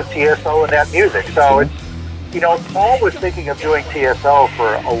seeds of TSO in that music. So it's, you know, Paul was thinking of doing TSO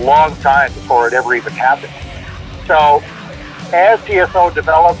for a long time before it ever even happened. So as TSO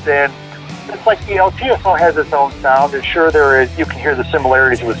developed, and it's like, you know, TSO has its own sound, and sure you can hear the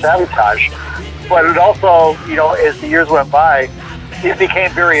similarities with Savatage, but it also, you know, as the years went by, it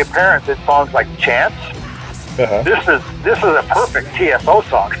became very apparent that songs like Chance, this is a perfect TSO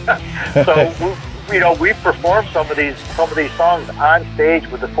song. So you know, we've performed some of these songs on stage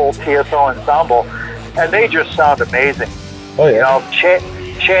with the full TSO ensemble, and they just sound amazing. Oh yeah. You know,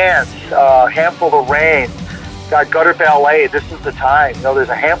 Chance, Handful of Rain, got Gutter Ballet, This Is the Time. You know, there's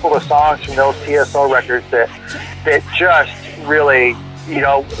a handful of songs from those TSO records that just really, you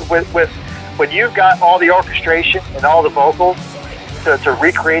know, with when you've got all the orchestration and all the vocals to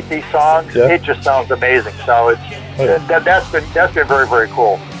recreate these songs, it just sounds amazing. So that's been very, very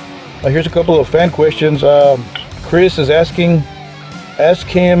cool. Here's a couple of fan questions. Chris is asking, ask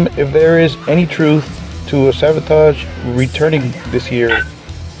him if there is any truth to a Savatage returning this year.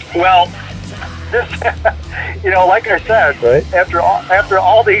 Well, this, you know, like I said, after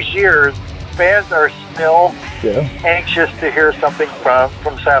all these years, fans are still anxious to hear something from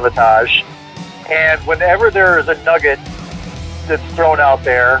Savatage, and whenever there is a nugget that's thrown out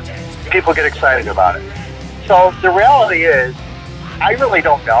there, people get excited about it. So the reality is, I really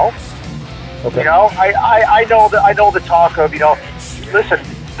don't know. Okay. You know, I know the talk of, you know, listen,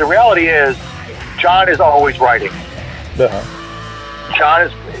 the reality is, John is always writing. John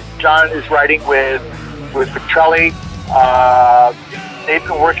is writing with Petrelli. They've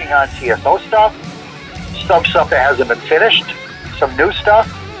been working on TSO stuff, some stuff that hasn't been finished, some new stuff.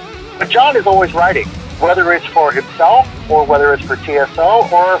 But John is always writing, whether it's for himself or whether it's for TSO,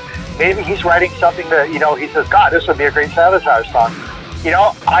 or maybe he's writing something that, you know, he says, God, this would be a great Savatage song. You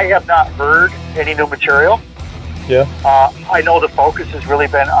know, I have not heard any new material. I know the focus has really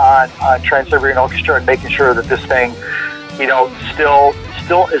been on TRANS-SIBERIAN Orchestra and making sure that this thing, you know, still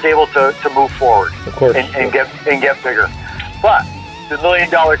is able to move forward, of course, and get bigger. But the $1 million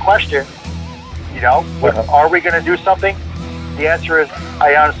question, you know, are we going to do something? The answer is,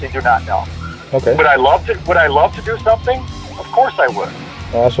 I honestly do not know. Okay. Would I love to do something? Of course I would.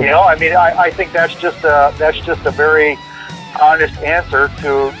 Awesome. You know, I mean, I think that's just a very honest answer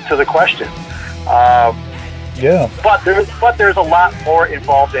to the question. But there's a lot more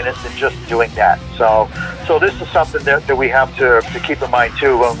involved in it than just doing that. So this is something that we have to keep in mind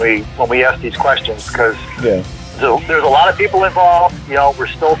too when we ask these questions, because there's a lot of people involved. You know, we're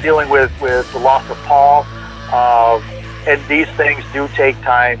still dealing with the loss of Paul, and these things do take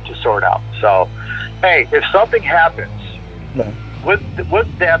time to sort out. So, hey, if something happens,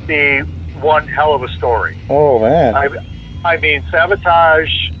 wouldn't that be one hell of a story? Oh man! I mean,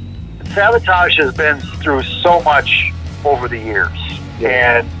 Savatage has been through so much over the years,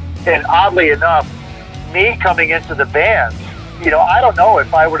 and oddly enough, me coming into the band, you know, I don't know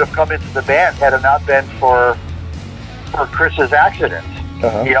if I would have come into the band had it not been for Chris's accident.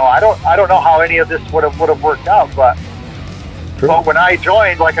 You know, I don't know how any of this would have worked out, but when I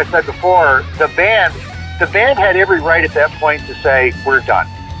joined, like I said before, the band had every right at that point to say we're done,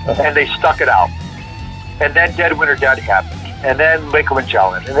 and they stuck it out. And then Dead Winter Dead happened, and then Wake of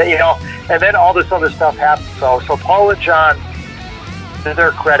Magellan, and then, you know, and then all this other stuff happened. So Paul and John, to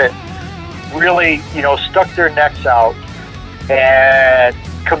their credit, really, you know, stuck their necks out and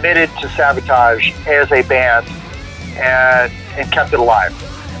committed to Sabotage as a band and kept it alive.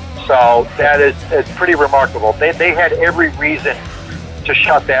 So that is pretty remarkable. They had every reason to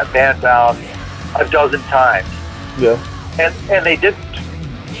shut that band down a dozen times. Yeah. And they didn't.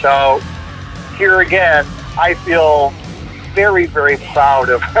 So here again, I feel very, very proud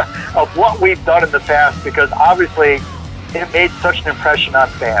of of what we've done in the past, because obviously it made such an impression on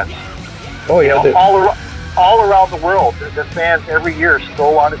fans. Oh yeah. You know, all around the world, the fans every year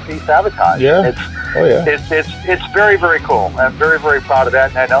still want to see Sabotage. Yeah. It's very, very cool. I'm very, very proud of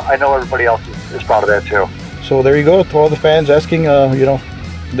that, and I know everybody else is proud of that too. So there you go, to all the fans asking. You know,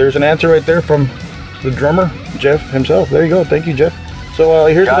 there's an answer right there from the drummer Jeff himself. There you go. Thank you, Jeff. So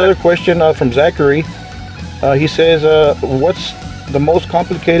here's another question from Zachary. He says, what's the most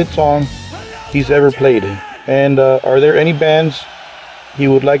complicated song he's ever played? And are there any bands he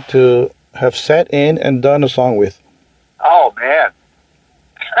would like to have sat in and done a song with? Oh, man.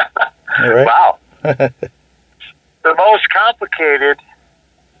 All right. Wow. The most complicated,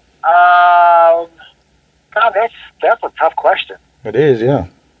 God, that's a tough question. It is, yeah.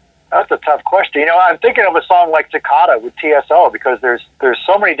 That's a tough question. You know, I'm thinking of a song like Toccata with TSO, because there's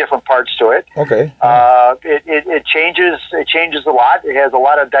so many different parts to it. Okay. It changes a lot. It has a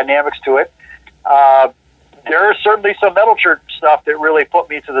lot of dynamics to it. There are certainly some Metal Church stuff that really put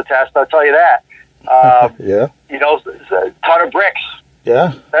me to the test, I'll tell you that. Yeah. You know, a ton of bricks.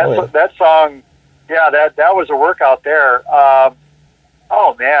 Yeah. That song, yeah, that was a workout there.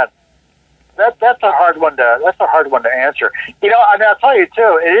 Oh man. That's a hard one to answer. You know, I mean, I'll tell you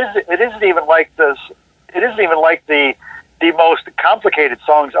too. It isn't even like this. It isn't even like the most complicated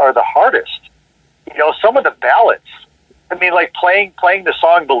songs are the hardest. You know, some of the ballads. I mean, like playing the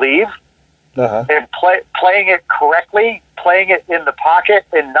song "Believe" and playing it correctly, playing it in the pocket,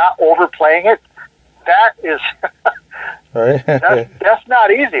 and not overplaying it. That is right. that's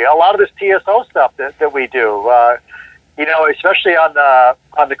not easy. A lot of this TSO stuff that we do. You know, especially on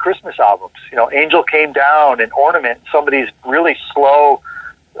the Christmas albums, you know, Angel Came Down and Ornament, some of these really slow,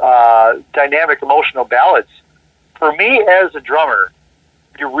 dynamic, emotional ballads. For me as a drummer,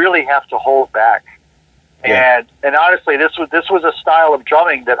 you really have to hold back. Yeah. And honestly, this was a style of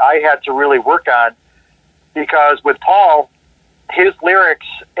drumming that I had to really work on, because with Paul, his lyrics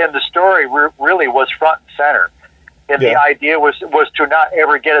and the story really was front and center. And the idea was to not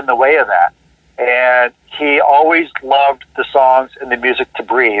ever get in the way of that. And he always loved the songs and the music to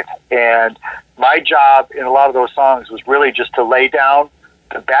breathe. And my job in a lot of those songs was really just to lay down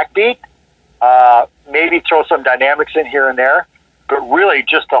the backbeat, maybe throw some dynamics in here and there, but really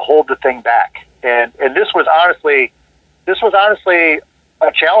just to hold the thing back. And this was honestly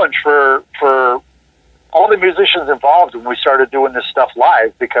a challenge for all the musicians involved when we started doing this stuff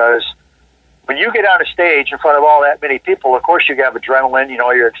live, because when you get on a stage in front of all that many people, of course you have adrenaline, you know,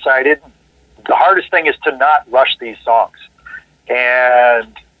 you're excited. The hardest thing is to not rush these songs.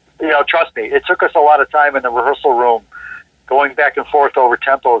 And, you know, trust me, it took us a lot of time in the rehearsal room going back and forth over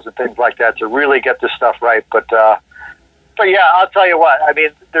tempos and things like that to really get this stuff right. But yeah, I'll tell you what, I mean,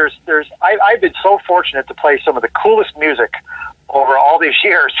 I've been so fortunate to play some of the coolest music over all these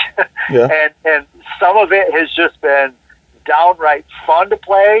years. Yeah. and some of it has just been downright fun to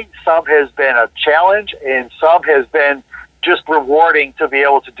play. Some has been a challenge, and some has been just rewarding to be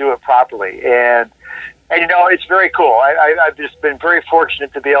able to do it properly. And you know, it's very cool. I've just been very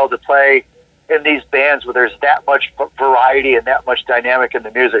fortunate to be able to play in these bands where there's that much variety and that much dynamic in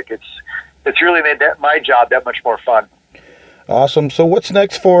the music. It's really made my job that much more fun. Awesome. So what's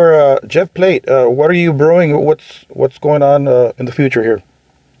next for Jeff Plate? What are you brewing? What's going on in the future here?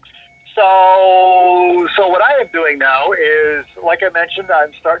 So what I am doing now is, like I mentioned,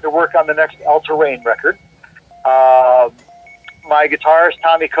 I'm starting to work on the next ALTA REIGN record. My guitarist,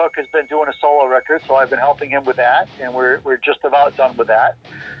 Tommy Cook, has been doing a solo record, so I've been helping him with that, and we're just about done with that.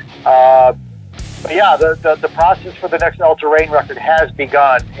 But yeah, the process for the next ALTA REIGN record has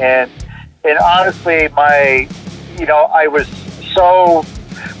begun, and honestly, I was so,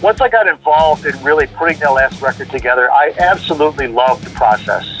 once I got involved in really putting that last record together, I absolutely loved the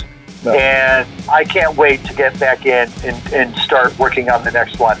process. No. And I can't wait to get back in and start working on the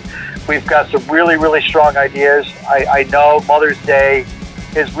next one. We've got some really, really strong ideas. I know Mother's Day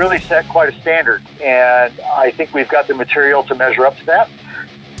has really set quite a standard, and I think we've got the material to measure up to that.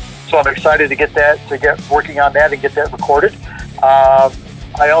 So I'm excited to get working on that and get that recorded.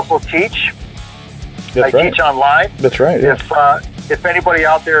 I also teach. That's right. Teach online. That's right. Yeah. If anybody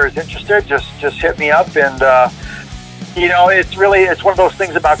out there is interested, just hit me up. And you know, it's one of those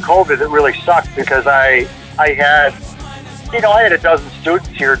things about COVID that really sucked, because I had I had a dozen students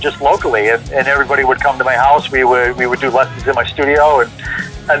here just locally, and everybody would come to my house. We would do lessons in my studio,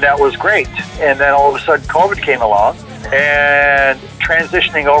 and that was great. And then all of a sudden, COVID came along, and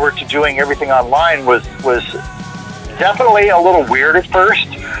transitioning over to doing everything online was definitely a little weird at first,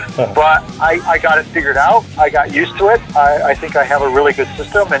 but I got it figured out. I got used to it. I think I have a really good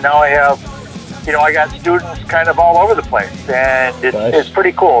system, and now I have, I got students kind of all over the place, and it's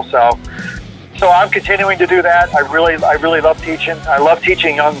pretty cool. So I'm continuing to do that. I really love teaching. I love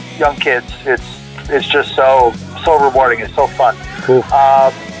teaching young kids. It's just so rewarding. It's so fun. Cool.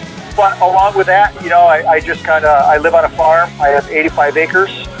 But along with that, I just I live on a farm. I have 85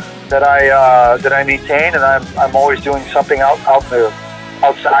 acres that I maintain, and I'm always doing something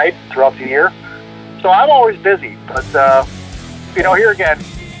outside throughout the year. So I'm always busy. But here again,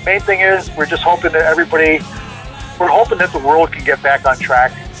 main thing is we're just hoping that we're hoping that the world can get back on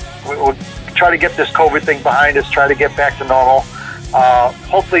track. We'll try to get this COVID thing behind us, try to get back to normal.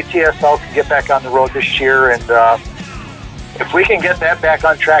 Hopefully TSL can get back on the road this year, and if we can get that back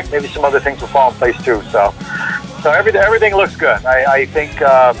on track, maybe some other things will fall in place too. So everything looks good. I think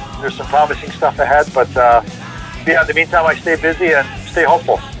there's some promising stuff ahead, but in the meantime, I stay busy and stay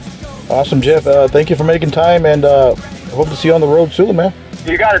hopeful. Awesome, Jeff. Thank you for making time, and hope to see you on the road soon, man.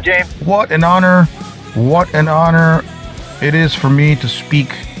 You got it, James. What an honor it is for me to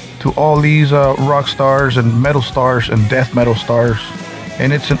speak to all these rock stars and metal stars and death metal stars.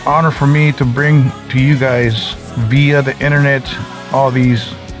 And it's an honor for me to bring to you guys via the internet all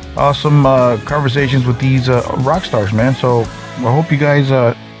these awesome conversations with these rock stars, man. So I hope you guys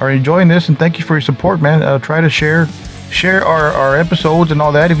are enjoying this, and thank you for your support, man. Try to share our episodes and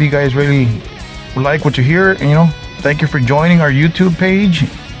all that if you guys really like what you hear. Thank you for joining our YouTube page,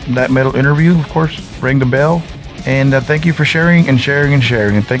 That Metal Interview, of course. Ring the bell. And thank you for sharing and sharing and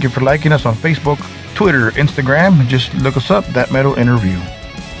sharing. And thank you for liking us on Facebook, Twitter, Instagram. Just look us up, That Metal Interview.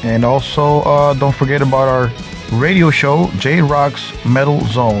 And also, don't forget about our radio show,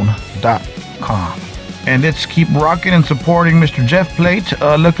 jrocksmetalzone.com. And let's keep rocking and supporting Mr. Jeff Plate.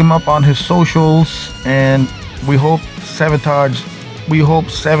 Look him up on his socials. And we hope Savatage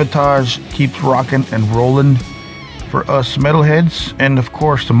keeps rocking and rolling for us metalheads, and of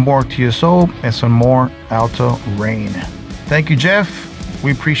course some more TSO and some more ALTA REIGN. Thank you, Jeff.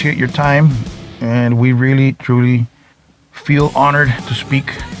 We appreciate your time, and we really truly feel honored to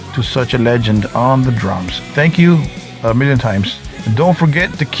speak to such a legend on the drums. Thank you a million times. And don't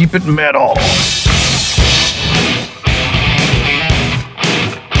forget to keep it metal.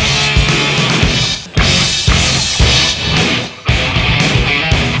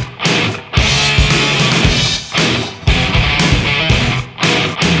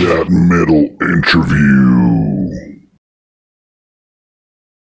 That Metal Interview.